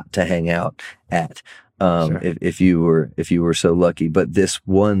nice spot to hang out at. Sure. if you were so lucky. But this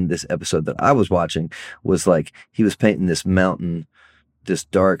episode that I was watching was like, he was painting this mountain, this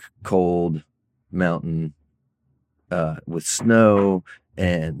dark, cold mountain with snow,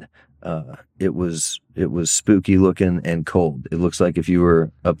 and it was spooky looking and cold. It looks like if you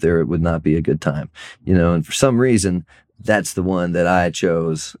were up there, it would not be a good time, and for some reason, that's the one that I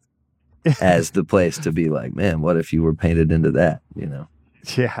chose as the place to be like, man, what if you were painted into that,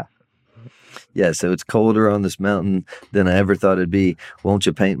 Yeah. Yeah, so it's colder on this mountain than I ever thought it'd be. Won't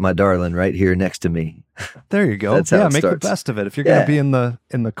you paint my darling right here next to me? There you go. That's how it make starts. the best of it if you're going to be in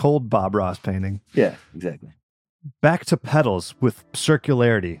the cold Bob Ross painting. Yeah, exactly. Back to pedals with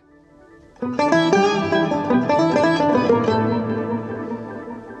circularity.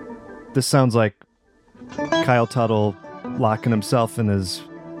 This sounds like Kyle Tuttle locking himself in his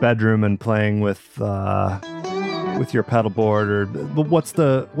bedroom and playing with with your pedal board, or what's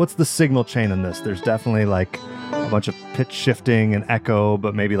the signal chain in this? There's definitely like a bunch of pitch shifting and echo,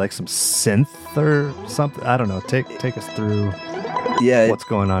 but maybe like some synth or something. I don't know. Take us through what's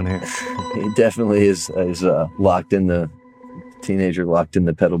going on here. He definitely is locked in the teenager, locked in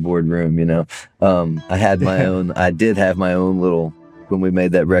the pedal board room, you know. I did have my own little, when we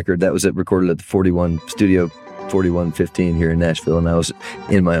made that record, that was recorded at the Studio 4115 here in Nashville, and I was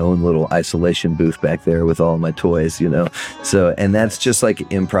in my own little isolation booth back there with all my toys, you know. So, and that's just like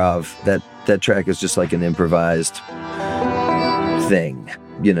improv. That track is just like an improvised thing,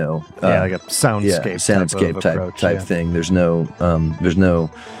 you know. Like a soundscape type thing. There's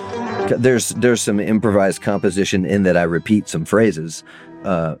some improvised composition in that I repeat some phrases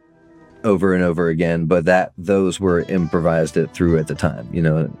over and over again, but those were improvised through at the time, you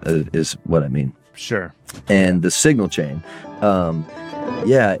know, is what I mean. Sure. And the signal chain,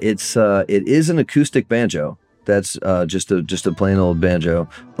 it is an acoustic banjo. That's just a plain old banjo.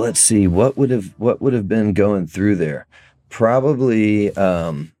 Let's see, what would have been going through there? Probably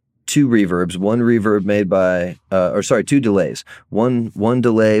two reverbs. One reverb made by, two delays. One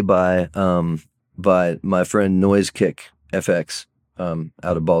delay by my friend Noise Kick FX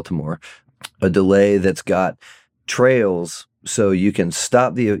out of Baltimore. A delay that's got trails. So you can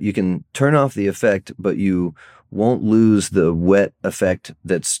you can turn off the effect, but you won't lose the wet effect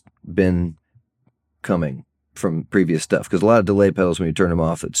that's been coming from previous stuff. Because a lot of delay pedals, when you turn them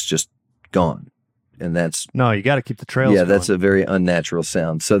off, it's just gone. And you got to keep the trails going. That's a very unnatural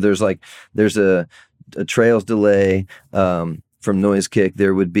sound. So there's a trails delay from Noise Kick.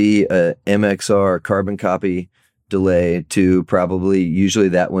 There would be a MXR carbon copy delay to usually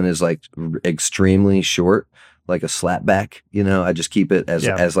that one is like extremely short, like a slapback, you know. I just keep it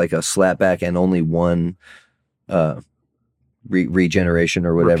as like a slapback and only one regeneration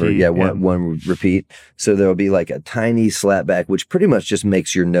or whatever. Repeat, one repeat. So there'll be like a tiny slapback, which pretty much just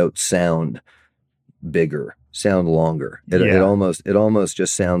makes your note sound bigger, sound longer. It almost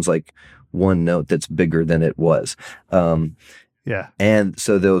just sounds like one note that's bigger than it was. And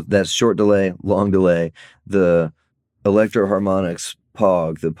so that's short delay, long delay, the Electro-Harmonix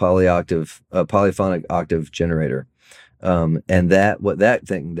POG, the polyphonic octave generator. And what that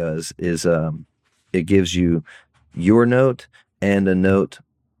thing does is it gives you your note and an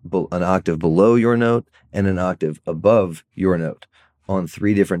octave below your note and an octave above your note on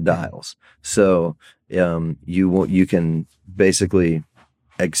 3 different dials. So you can basically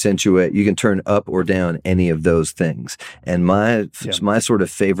accentuate, you can turn up or down any of those things. And my sort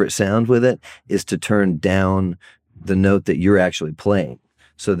of favorite sound with it is to turn down the note that you're actually playing.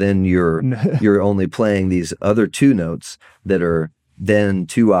 So then you're only playing these other 2 notes that are then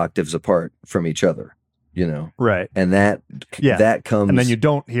 2 octaves apart from each other, you know? Right. And that comes, and then you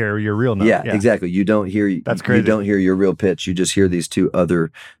don't hear your real note. Yeah, exactly. You don't hear, that's crazy. You don't hear your real pitch. You just hear these 2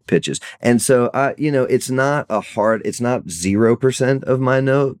 other pitches. And so it's not 0% of my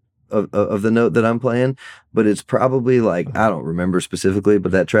note of the note that I'm playing, but it's probably like, I don't remember specifically,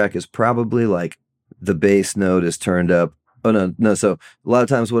 but that track is probably like the bass note is turned up. Oh, no. So a lot of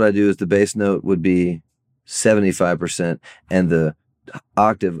times what I do is the bass note would be 75% and the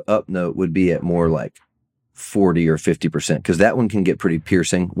octave up note would be at more like 40 or 50%, because that one can get pretty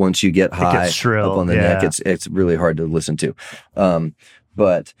piercing. Once you get high up on the neck, it's really hard to listen to.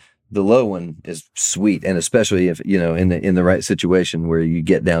 But the low one is sweet, and especially if, you know, in the right situation where you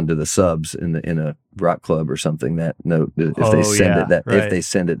get down to the subs in a rock club or something, that note, if they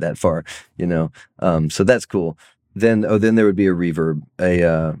send it that far, you know. So that's cool. Then there would be a reverb,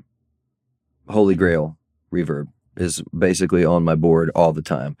 a Holy Grail reverb is basically on my board all the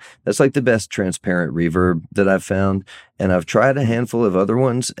time. That's like the best transparent reverb that I've found, and I've tried a handful of other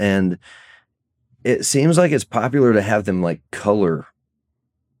ones, and it seems like it's popular to have them like color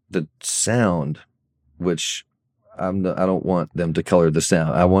the sound, which I don't want them to color the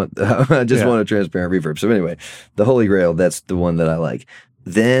sound. I just want a transparent reverb. So anyway, the Holy Grail, that's the one that I like.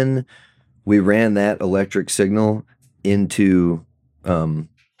 Then we ran that electric signal into a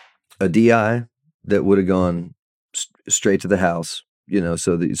DI that would have gone straight to the house, you know,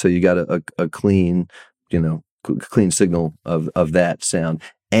 so you got a clean, you know, clean signal of that sound.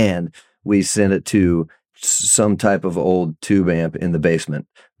 And we sent it to some type of old tube amp in the basement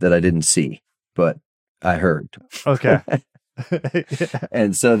that I didn't see, but I heard. Okay.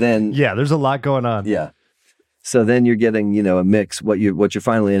 And so then, there's a lot going on. Yeah. So then you're getting, you know, a mix. What you're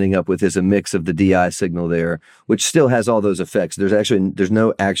finally ending up with is a mix of the DI signal there, which still has all those effects. There's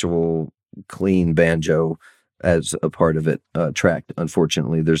no actual clean banjo as a part of it tracked.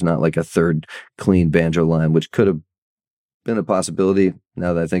 Unfortunately, there's not like a third clean banjo line, which could have been a possibility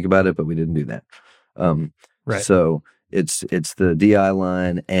now that I think about it, but we didn't do that. Right. So it's the DI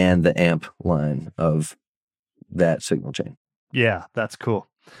line and the amp line of that signal chain. Yeah, that's cool.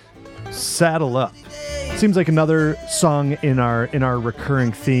 Saddle Up seems like another song in our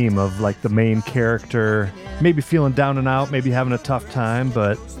recurring theme of like the main character maybe feeling down and out, maybe having a tough time,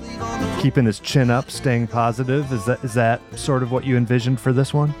 but keeping his chin up, staying positive. Is that sort of what you envisioned for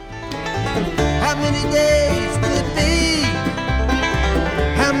this one? How many days will it be?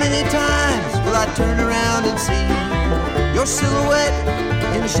 How many times will I turn around and see your silhouette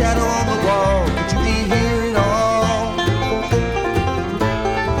in the shadow on the wall? Could you be here at all?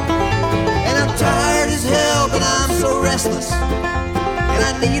 And I'm tired as hell, but I'm so restless. And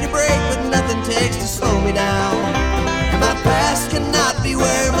I need a break, but nothing takes to slow me down. And my past cannot be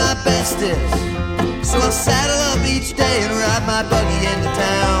where my best is. So I'll saddle up each day and ride my buggy into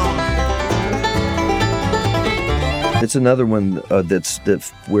town. It's another one that's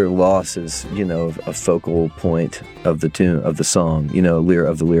where loss is, a focal point of the tune of the song,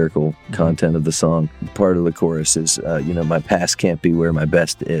 of the lyrical content of the song. Part of the chorus is, my past can't be where my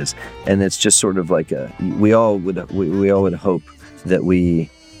best is, and it's just sort of like we all would hope that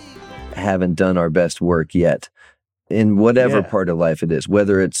we haven't done our best work yet in whatever part of life it is,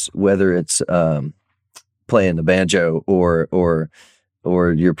 whether it's playing the banjo or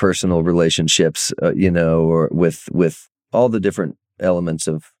your personal relationships, or with all the different elements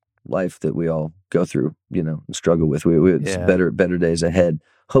of life that we all go through, and struggle with. It's better days ahead.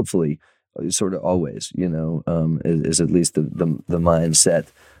 Hopefully, sort of always, is at least the mindset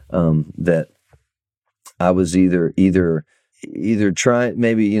that I was either trying,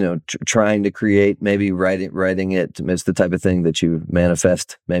 maybe trying to create, maybe writing it. It's the type of thing that you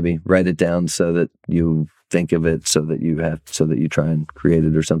manifest. Maybe write it down so that you think of it, so that you try and create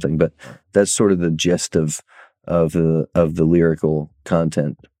it or something. But that's sort of the gist of the lyrical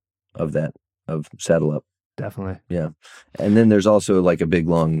content of Saddle Up. Definitely. Yeah. And then there's also like a big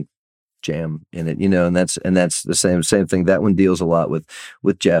long jam in it, and that's the same thing. That one deals a lot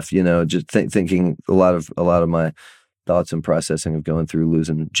with Jeff, just thinking a lot of my thoughts and processing of going through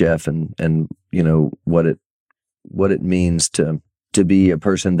losing Jeff and what it means to be a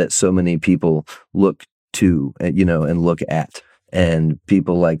person that so many people look to, and look at. And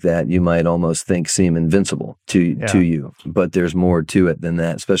people like that you might almost think seem invincible to you, but there's more to it than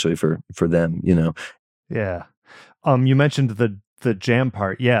that, especially for them, Yeah. You mentioned the jam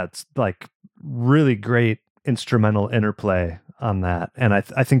part. Yeah, it's like really great instrumental interplay on that. And I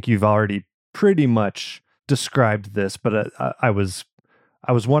think you've already pretty much described this, but I was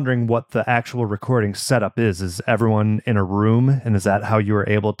wondering what the actual recording setup is. Is everyone in a room, and is that how you were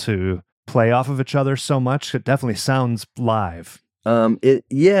able to play off of each other so much? It definitely sounds live. That's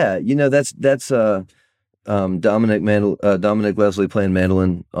Dominic Leslie playing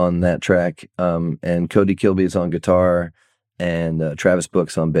mandolin on that track, and Cody Kilby is on guitar, and Travis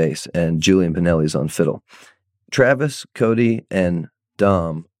Book's on bass, and Julian Pinelli's on fiddle. Travis, Cody, and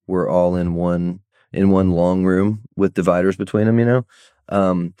Dom were all in one long room with dividers between them,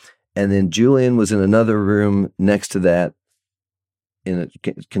 and then Julian was in another room next to that,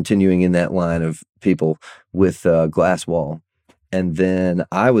 continuing in that line of people with glass wall. And then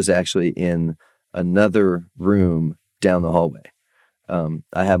I was actually in another room down the hallway.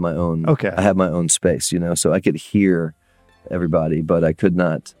 I have my own. Okay. I have my own space, so I could hear everybody, but I could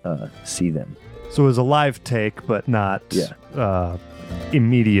not see them. So it was a live take, but not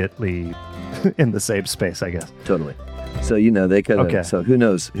immediately in the same space, I guess. Totally. So they could have. Okay. So who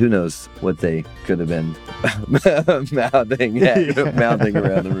knows what they could have been mouthing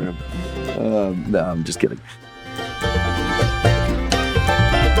around the room. No, I'm just kidding.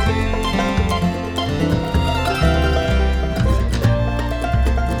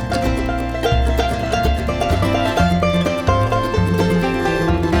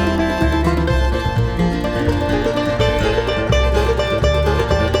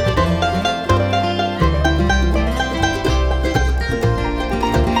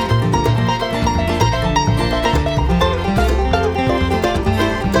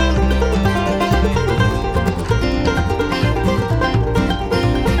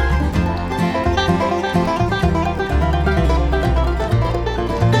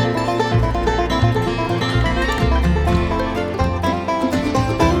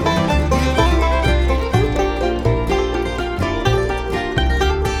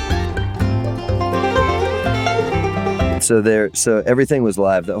 So everything was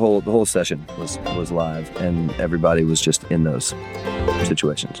live. The whole session was live, and everybody was just in those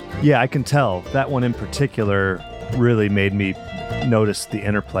situations. Yeah, I can tell. That one in particular really made me notice the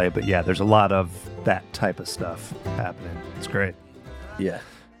interplay. But yeah, there's a lot of that type of stuff happening. It's great. Yeah.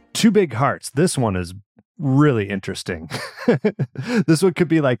 Two Big Hearts. This one is really interesting. This one could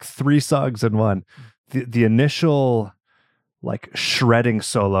be like 3 songs in one. The initial like shredding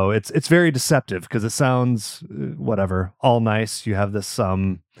solo, it's very deceptive because it sounds whatever, all nice. You have this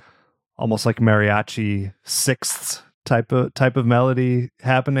almost like mariachi sixths type of melody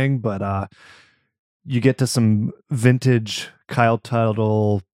happening, but you get to some vintage Kyle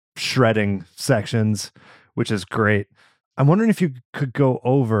Tuttle shredding sections, which is great. I'm wondering if you could go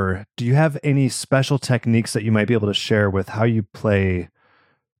over, do you have any special techniques that you might be able to share with how you play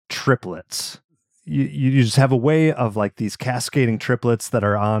triplets? You just have a way of like these cascading triplets that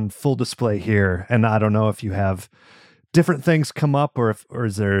are on full display here. And I don't know if you have different things come up or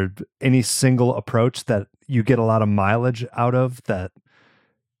is there any single approach that you get a lot of mileage out of that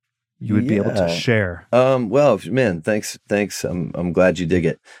you would be able to share? Well, man, thanks. I'm glad you dig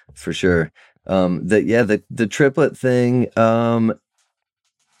it for sure. The triplet thing,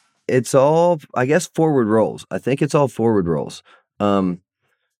 it's all, I guess, forward rolls. I think it's all forward rolls. And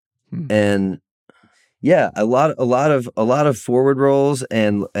yeah, a lot of forward rolls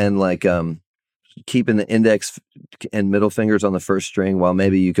and like, keeping the index and middle fingers on the first string while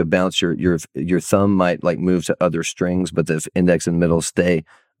maybe you could bounce your thumb might like move to other strings, but the index and middle stay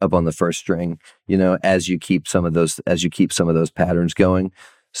up on the first string, as you keep some of those patterns going.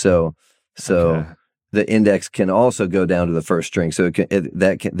 So Okay. The index can also go down to the first string. So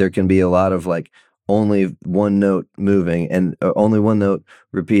there can be a lot of like only one note moving and only one note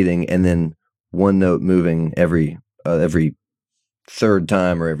repeating, and then one note moving every third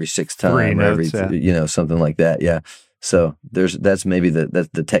time or every sixth time 3 or notes, every something like that. Yeah. So that's maybe that's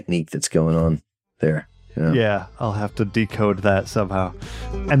the technique that's going on there. Yeah, I'll have to decode that somehow.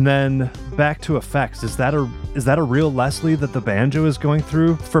 And then back to effects. Is that a real Leslie that the banjo is going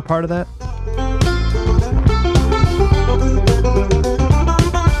through for part of that?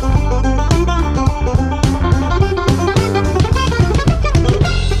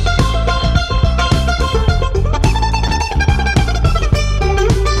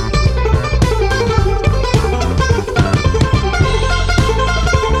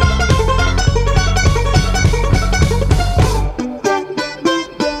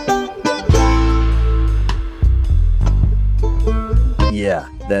 Yeah,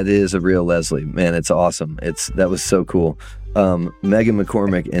 that is a real Leslie. Man, it's awesome. That was so cool. Megan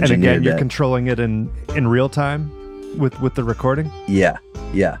McCormick engineered that. And again, you're controlling it in real time with the recording? Yeah.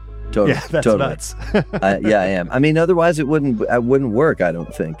 Totally. Yeah, that's totally. nuts. I am. I mean, otherwise it wouldn't work, I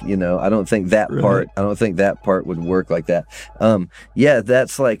don't think. I don't think that part. I don't think that part would work like that.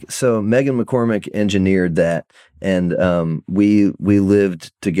 That's like, so Megan McCormick engineered that, and we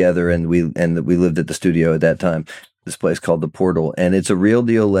lived together, and we lived at the studio at that time. This place called the Portal, and it's a real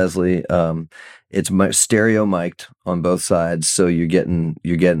deal Leslie. It's stereo mic'd on both sides, so you're getting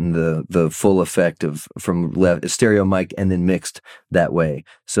the full effect from left. It's stereo mic'd and then mixed that way,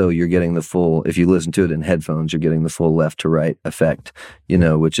 so you're getting the full. If you listen to it in headphones, you're getting the full left to right effect.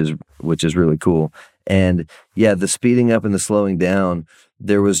 Which is really cool. And yeah, the speeding up and the slowing down.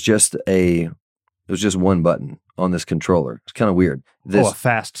 There was just one button on this controller. It's kind of weird. A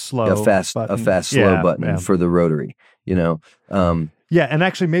fast, slow button. A fast, slow button for the rotary, Yeah, and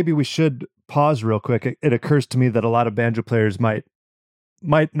actually maybe we should pause real quick. It occurs to me that a lot of banjo players might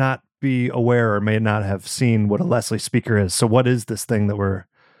not be aware or may not have seen what a Leslie speaker is. So what is this thing that we're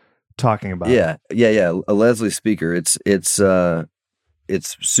talking about? Yeah. A Leslie speaker. It's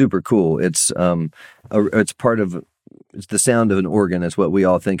super cool. It's the sound of an organ. It's what we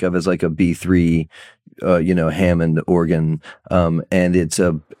all think of as like a B3, Hammond organ.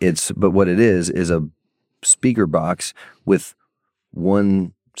 But what it is a speaker box with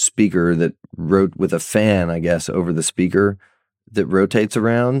one speaker that with a fan, I guess, over the speaker that rotates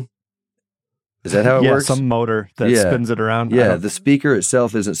around. Is that how it works? Yeah, some motor that spins it around. Yeah, the speaker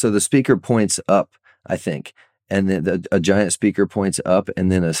itself isn't. So the speaker points up, I think, and then a giant speaker points up,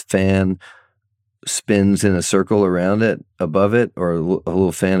 and then a fan spins in a circle around it, above it, or a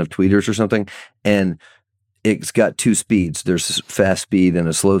little fan of tweeters or something, and it's got 2 speeds. There's a fast speed and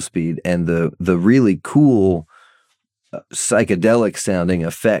a slow speed, and the really cool psychedelic sounding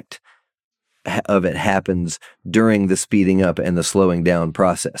effect of it happens during the speeding up and the slowing down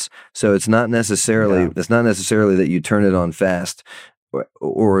process. So it's not necessarily that you turn it on fast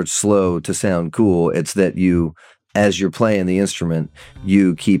or slow to sound cool. It's that as you're playing the instrument,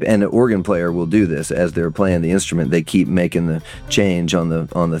 you keep, and an organ player will do this as they're playing the instrument. They keep making the change on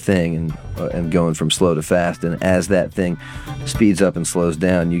the thing and going from slow to fast. And as that thing speeds up and slows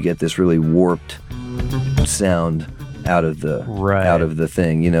down, you get this really warped sound out of the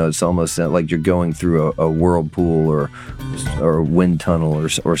thing. It's almost like you're going through a whirlpool or a wind tunnel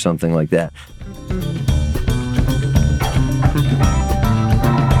or something like that.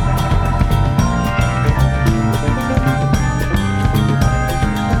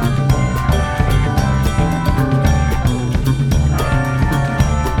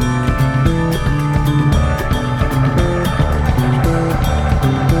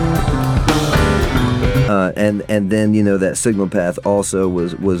 And then, you know, that signal path also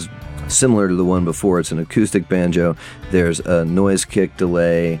was similar to the one before. It's an acoustic banjo. There's a noise kick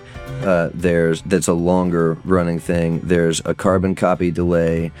delay. That's a longer running thing. There's a carbon copy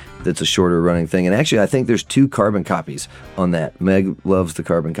delay that's a shorter running thing. And actually, I think there's 2 carbon copies on that. Meg loves the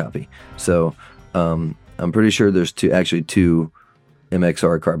carbon copy. So I'm pretty sure there's two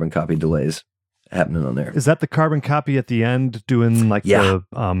MXR carbon copy delays happening on there. Is that the carbon copy at the end doing like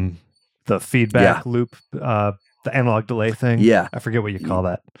the feedback loop, the analog delay thing? Yeah. I forget what you call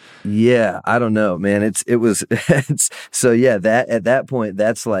that. Yeah, I don't know, man. So yeah, that at that point,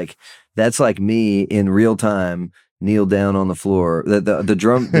 that's like me in real time, kneel down on the floor. The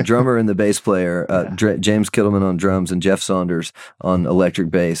drummer and the bass player, James Kittleman on drums and Jeff Saunders on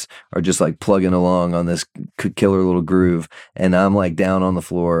electric bass are just like plugging along on this killer little groove, and I'm like down on the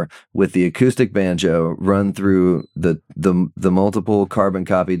floor with the acoustic banjo run through the multiple carbon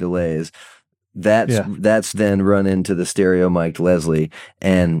copy delays. That's then run into the stereo mic'd Leslie,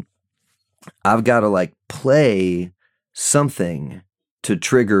 and I've got to like play something to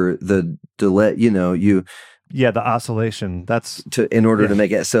trigger the delay. You know, the oscillation. That's in order to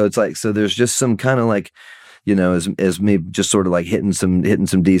make it. So it's like, so there's just some kind of like, you know, as me just sort of like hitting some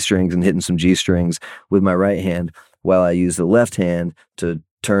D strings and hitting some G strings with my right hand, while I use the left hand to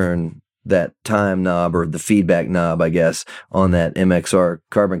turn that time knob or the feedback knob, I guess, on that MXR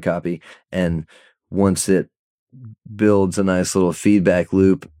carbon copy. And once it builds a nice little feedback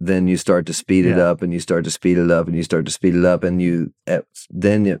loop, then you start to speed it up, and you start to speed it up, and you start to speed it up, and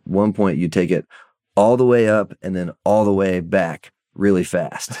then at one point you take it all the way up and then all the way back really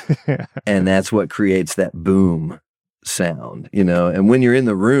fast. And that's what creates that boom sound, you know. And when you're in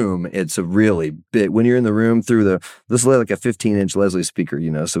the room, it's a really big, when you're in the room through this is like a 15-inch Leslie speaker,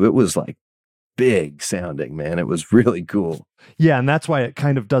 you know, so it was like big sounding, man. It was really cool. Yeah, and that's why it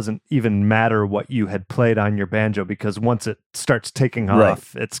kind of doesn't even matter what you had played on your banjo, because once it starts taking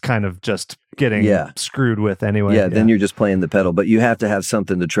off, it's kind of just getting screwed with anyway. Yeah, then you're just playing the pedal, but you have to have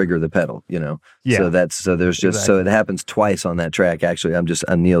something to trigger the pedal, you know. So so it happens twice on that track. Actually,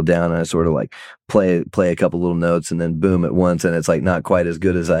 I kneel down and I sort of like play a couple little notes and then boom at once, and it's like not quite as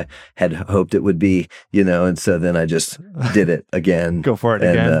good as I had hoped it would be, you know. And so then I just did it again. Go for it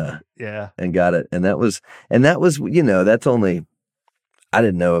again. And got it. And that was, you know, that's only, I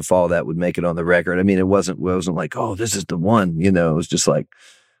didn't know if all that would make it on the record. I mean, it wasn't like, oh, this is the one, you know. It was just like,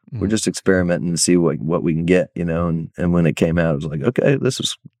 we're just experimenting to see what we can get, you know. And when it came out, it was like, okay,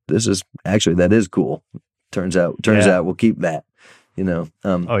 this is actually, that is cool. Turns out we'll keep that, you know.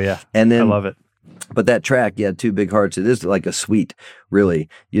 And then I love it. But that track, Two Big Hearts, it is like a suite, really,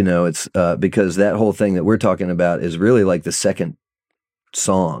 you know. It's because that whole thing that we're talking about is really like the second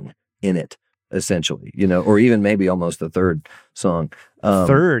song in it, essentially, you know, or even maybe almost the third song. And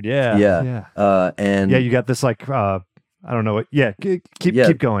you got this like I don't know what. Yeah, keep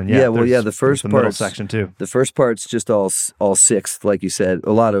going. Yeah, the first part, middle section too. The first part's just all sixth, like you said.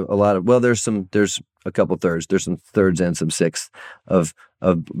 A lot of. Well, there's a couple thirds. There's some thirds and some sixths of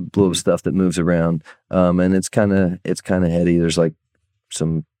blue stuff that moves around. And it's kind of heady. There's like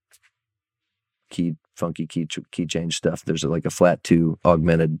some funky key change stuff. There's like a flat 2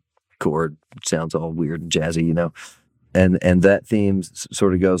 augmented chord. It sounds all weird and jazzy, you know. And that theme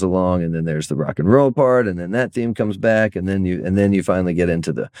sort of goes along, and then there's the rock and roll part, and then that theme comes back, and then you finally get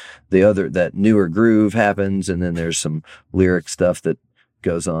into the other, that newer groove happens, and then there's some lyric stuff that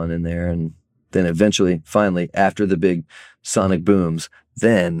goes on in there, and then eventually, finally, after the big sonic booms,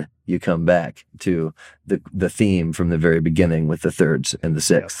 then you come back to the theme from the very beginning with the thirds and the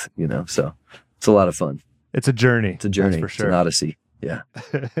sixth, you know. So it's a lot of fun. It's a journey. It's a journey. That's for sure. It's an odyssey. Yeah,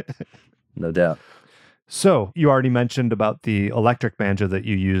 no doubt. So you already mentioned about the electric banjo that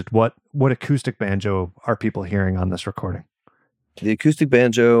you used. What acoustic banjo are people hearing on this recording? The acoustic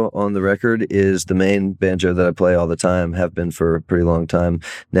banjo on the record is the main banjo that I play all the time, have been for a pretty long time.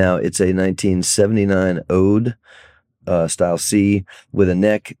 Now, it's a 1979 Ode style C with a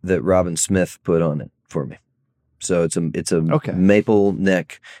neck that Robin Smith put on it for me. So it's a maple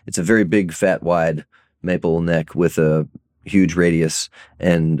neck. It's a very big, fat, wide maple neck with a huge radius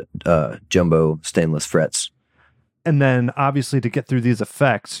and jumbo stainless frets. And then obviously to get through these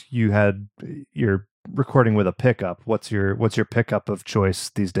effects, you're recording with a pickup. What's your pickup of choice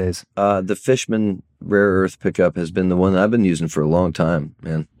these days? The Fishman Rare Earth pickup has been the one that I've been using for a long time,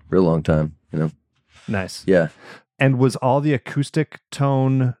 man. Real long time, you know. Nice. Yeah. And was all the acoustic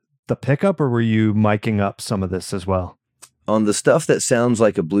tone the pickup, or were you miking up some of this as well? On the stuff that sounds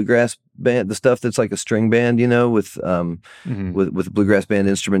like a bluegrass band, the stuff that's like a string band, you know, with bluegrass band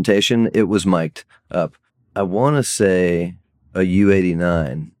instrumentation, it was mic'd up. I want to say a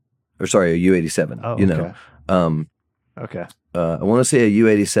U87, you know. Okay. I want to say a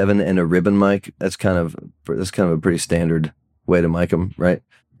U87 and a ribbon mic. That's kind of a pretty standard way to mic them, right?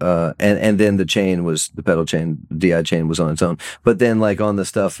 And then the pedal chain, DI chain was on its own. But then like on the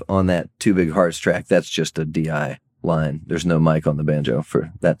stuff on that Two Big Hearts track, that's just a DI line. There's no mic on the banjo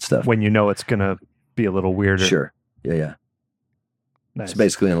for that stuff. When you know it's going to be a little weirder. Sure. Yeah. Nice. It's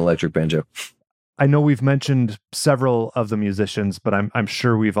basically an electric banjo. I know we've mentioned several of the musicians, but I'm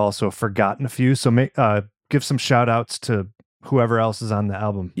sure we've also forgotten a few. So give some shout outs to whoever else is on the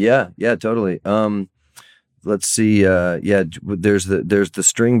album. Yeah, totally. Let's see. There's the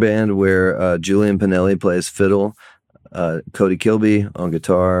string band where Julian Pinelli plays fiddle, Cody Kilby on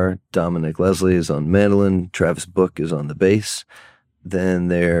guitar, Dominic Leslie is on mandolin, Travis Book is on the bass. Then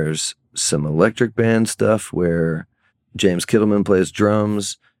there's some electric band stuff where James Kittleman plays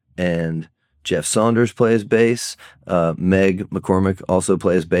drums and Jeff Saunders plays bass. Meg McCormick also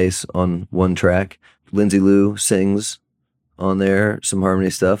plays bass on one track. Lindsay Lou sings on there, some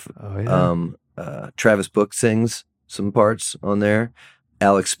harmony stuff. Oh, yeah. Travis Book sings some parts on there.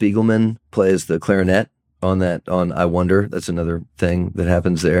 Alex Spiegelman plays the clarinet on I Wonder. That's another thing that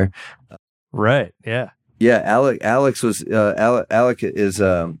happens there. Right. Yeah. Yeah. Alex is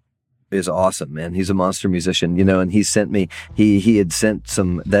awesome, man. He's a monster musician, you know, and he sent me, he had sent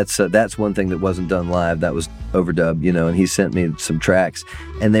some, that's one thing that wasn't done live. That was overdubbed, you know, and he sent me some tracks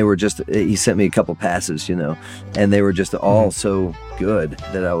and they were he sent me a couple passes, you know, and they were just all so good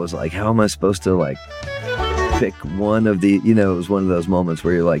that I was like, how am I supposed to like pick one of the, you know, it was one of those moments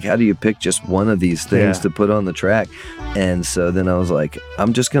where you're like, how do you pick just one of these things to put on the track? And so then I was like,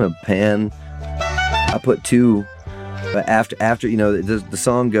 I'm just going to I put two. But after you know, the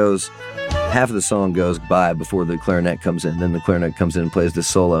song goes, half of the song goes by before the clarinet comes in. Then the clarinet comes in and plays this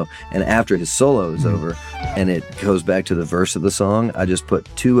solo. And after his solo is over and it goes back to the verse of the song, I just put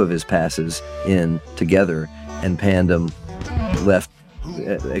two of his passes in together and panned them left,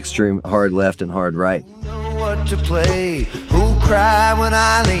 extreme hard left and hard right. Know what to play? Who'll cry when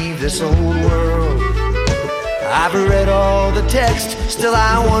I leave this old world? I've read all the text, still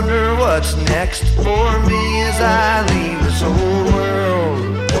I wonder what's next for me as I leave this old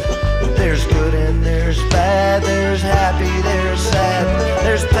world. There's good and there's bad, there's happy, there's sad,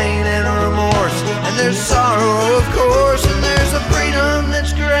 there's pain and remorse, and there's sorrow of course, and there's a freedom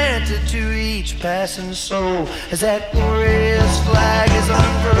that's granted to each passing soul as that glorious flag is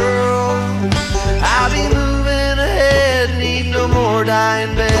unfurled. I'll be moving ahead, need no more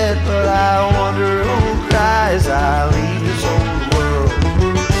dying bed, but I wonder who cries I leave this old world.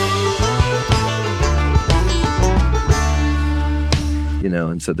 You know,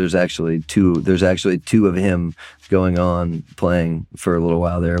 and so there's actually two of him going on playing for a little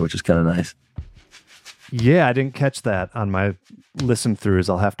while there, which is kind of nice. Yeah, I didn't catch that on my listen throughs.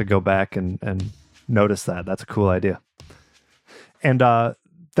 I'll have to go back and notice that. That's a cool idea. And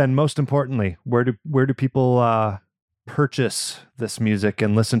then most importantly, where do people purchase this music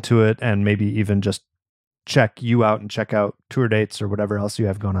and listen to it and maybe even just check you out and check out tour dates or whatever else you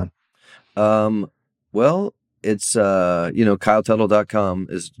have going on? Well, it's, KyleTuttle.com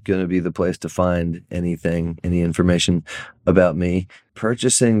is going to be the place to find any information about me.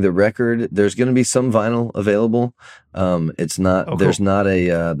 Purchasing the record, there's going to be some vinyl available. It's not, cool. There's not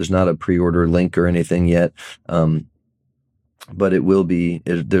a pre-order link or anything yet. But it will be,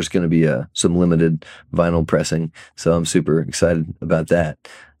 there's going to be some limited vinyl pressing. So I'm super excited about that.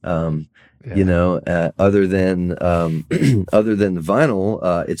 You know, other than the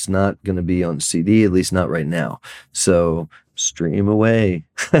vinyl, it's not going to be on CD, at least not right now. So stream away,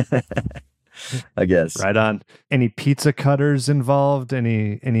 I guess. Right on. Any pizza cutters involved?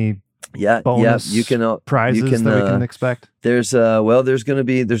 Any bonus you can prizes that we can expect? There's there's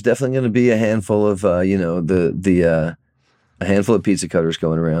definitely going to be a handful of a handful of pizza cutters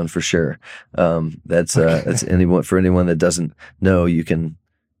going around for sure. That's anyone that doesn't know, you can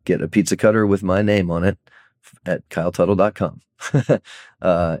get a pizza cutter with my name on it at KyleTuttle.com.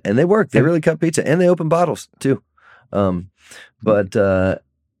 And they work. They really cut pizza and they open bottles too. But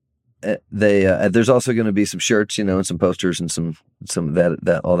there's also going to be some shirts, you know, and some posters and some of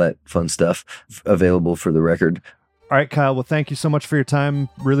that all that fun stuff available for the record. All right, Kyle. Well, thank you so much for your time.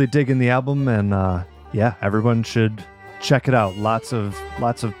 Really digging the album, and everyone should check it out. Lots of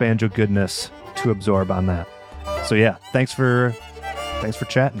banjo goodness to absorb on that. So yeah, thanks for Thanks for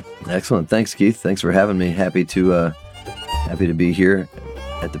chatting. Excellent. Thanks, Keith. Thanks for having me. Happy to be here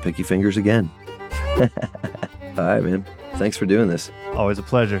at the Picky Fingers again. All right, man. Thanks for doing this. Always a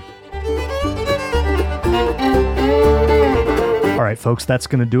pleasure. All right, folks, that's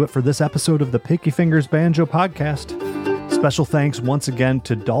going to do it for this episode of the Picky Fingers Banjo Podcast. Special thanks once again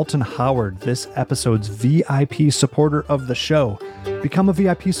to Dalton Howard, this episode's VIP supporter of the show. Become a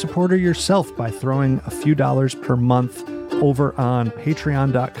VIP supporter yourself by throwing a few dollars per month over on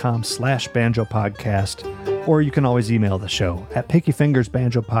patreon.com/banjopodcast, or you can always email the show at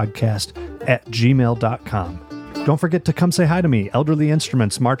pickyfingersbanjopodcast@gmail.com. Don't forget to come say hi to me, Elderly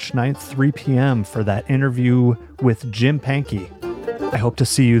Instruments, March 9th, 3 p.m. for that interview with Jim Pankey. I hope to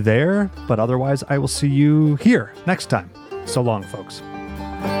see you there, but otherwise I will see you here next time. So long, folks.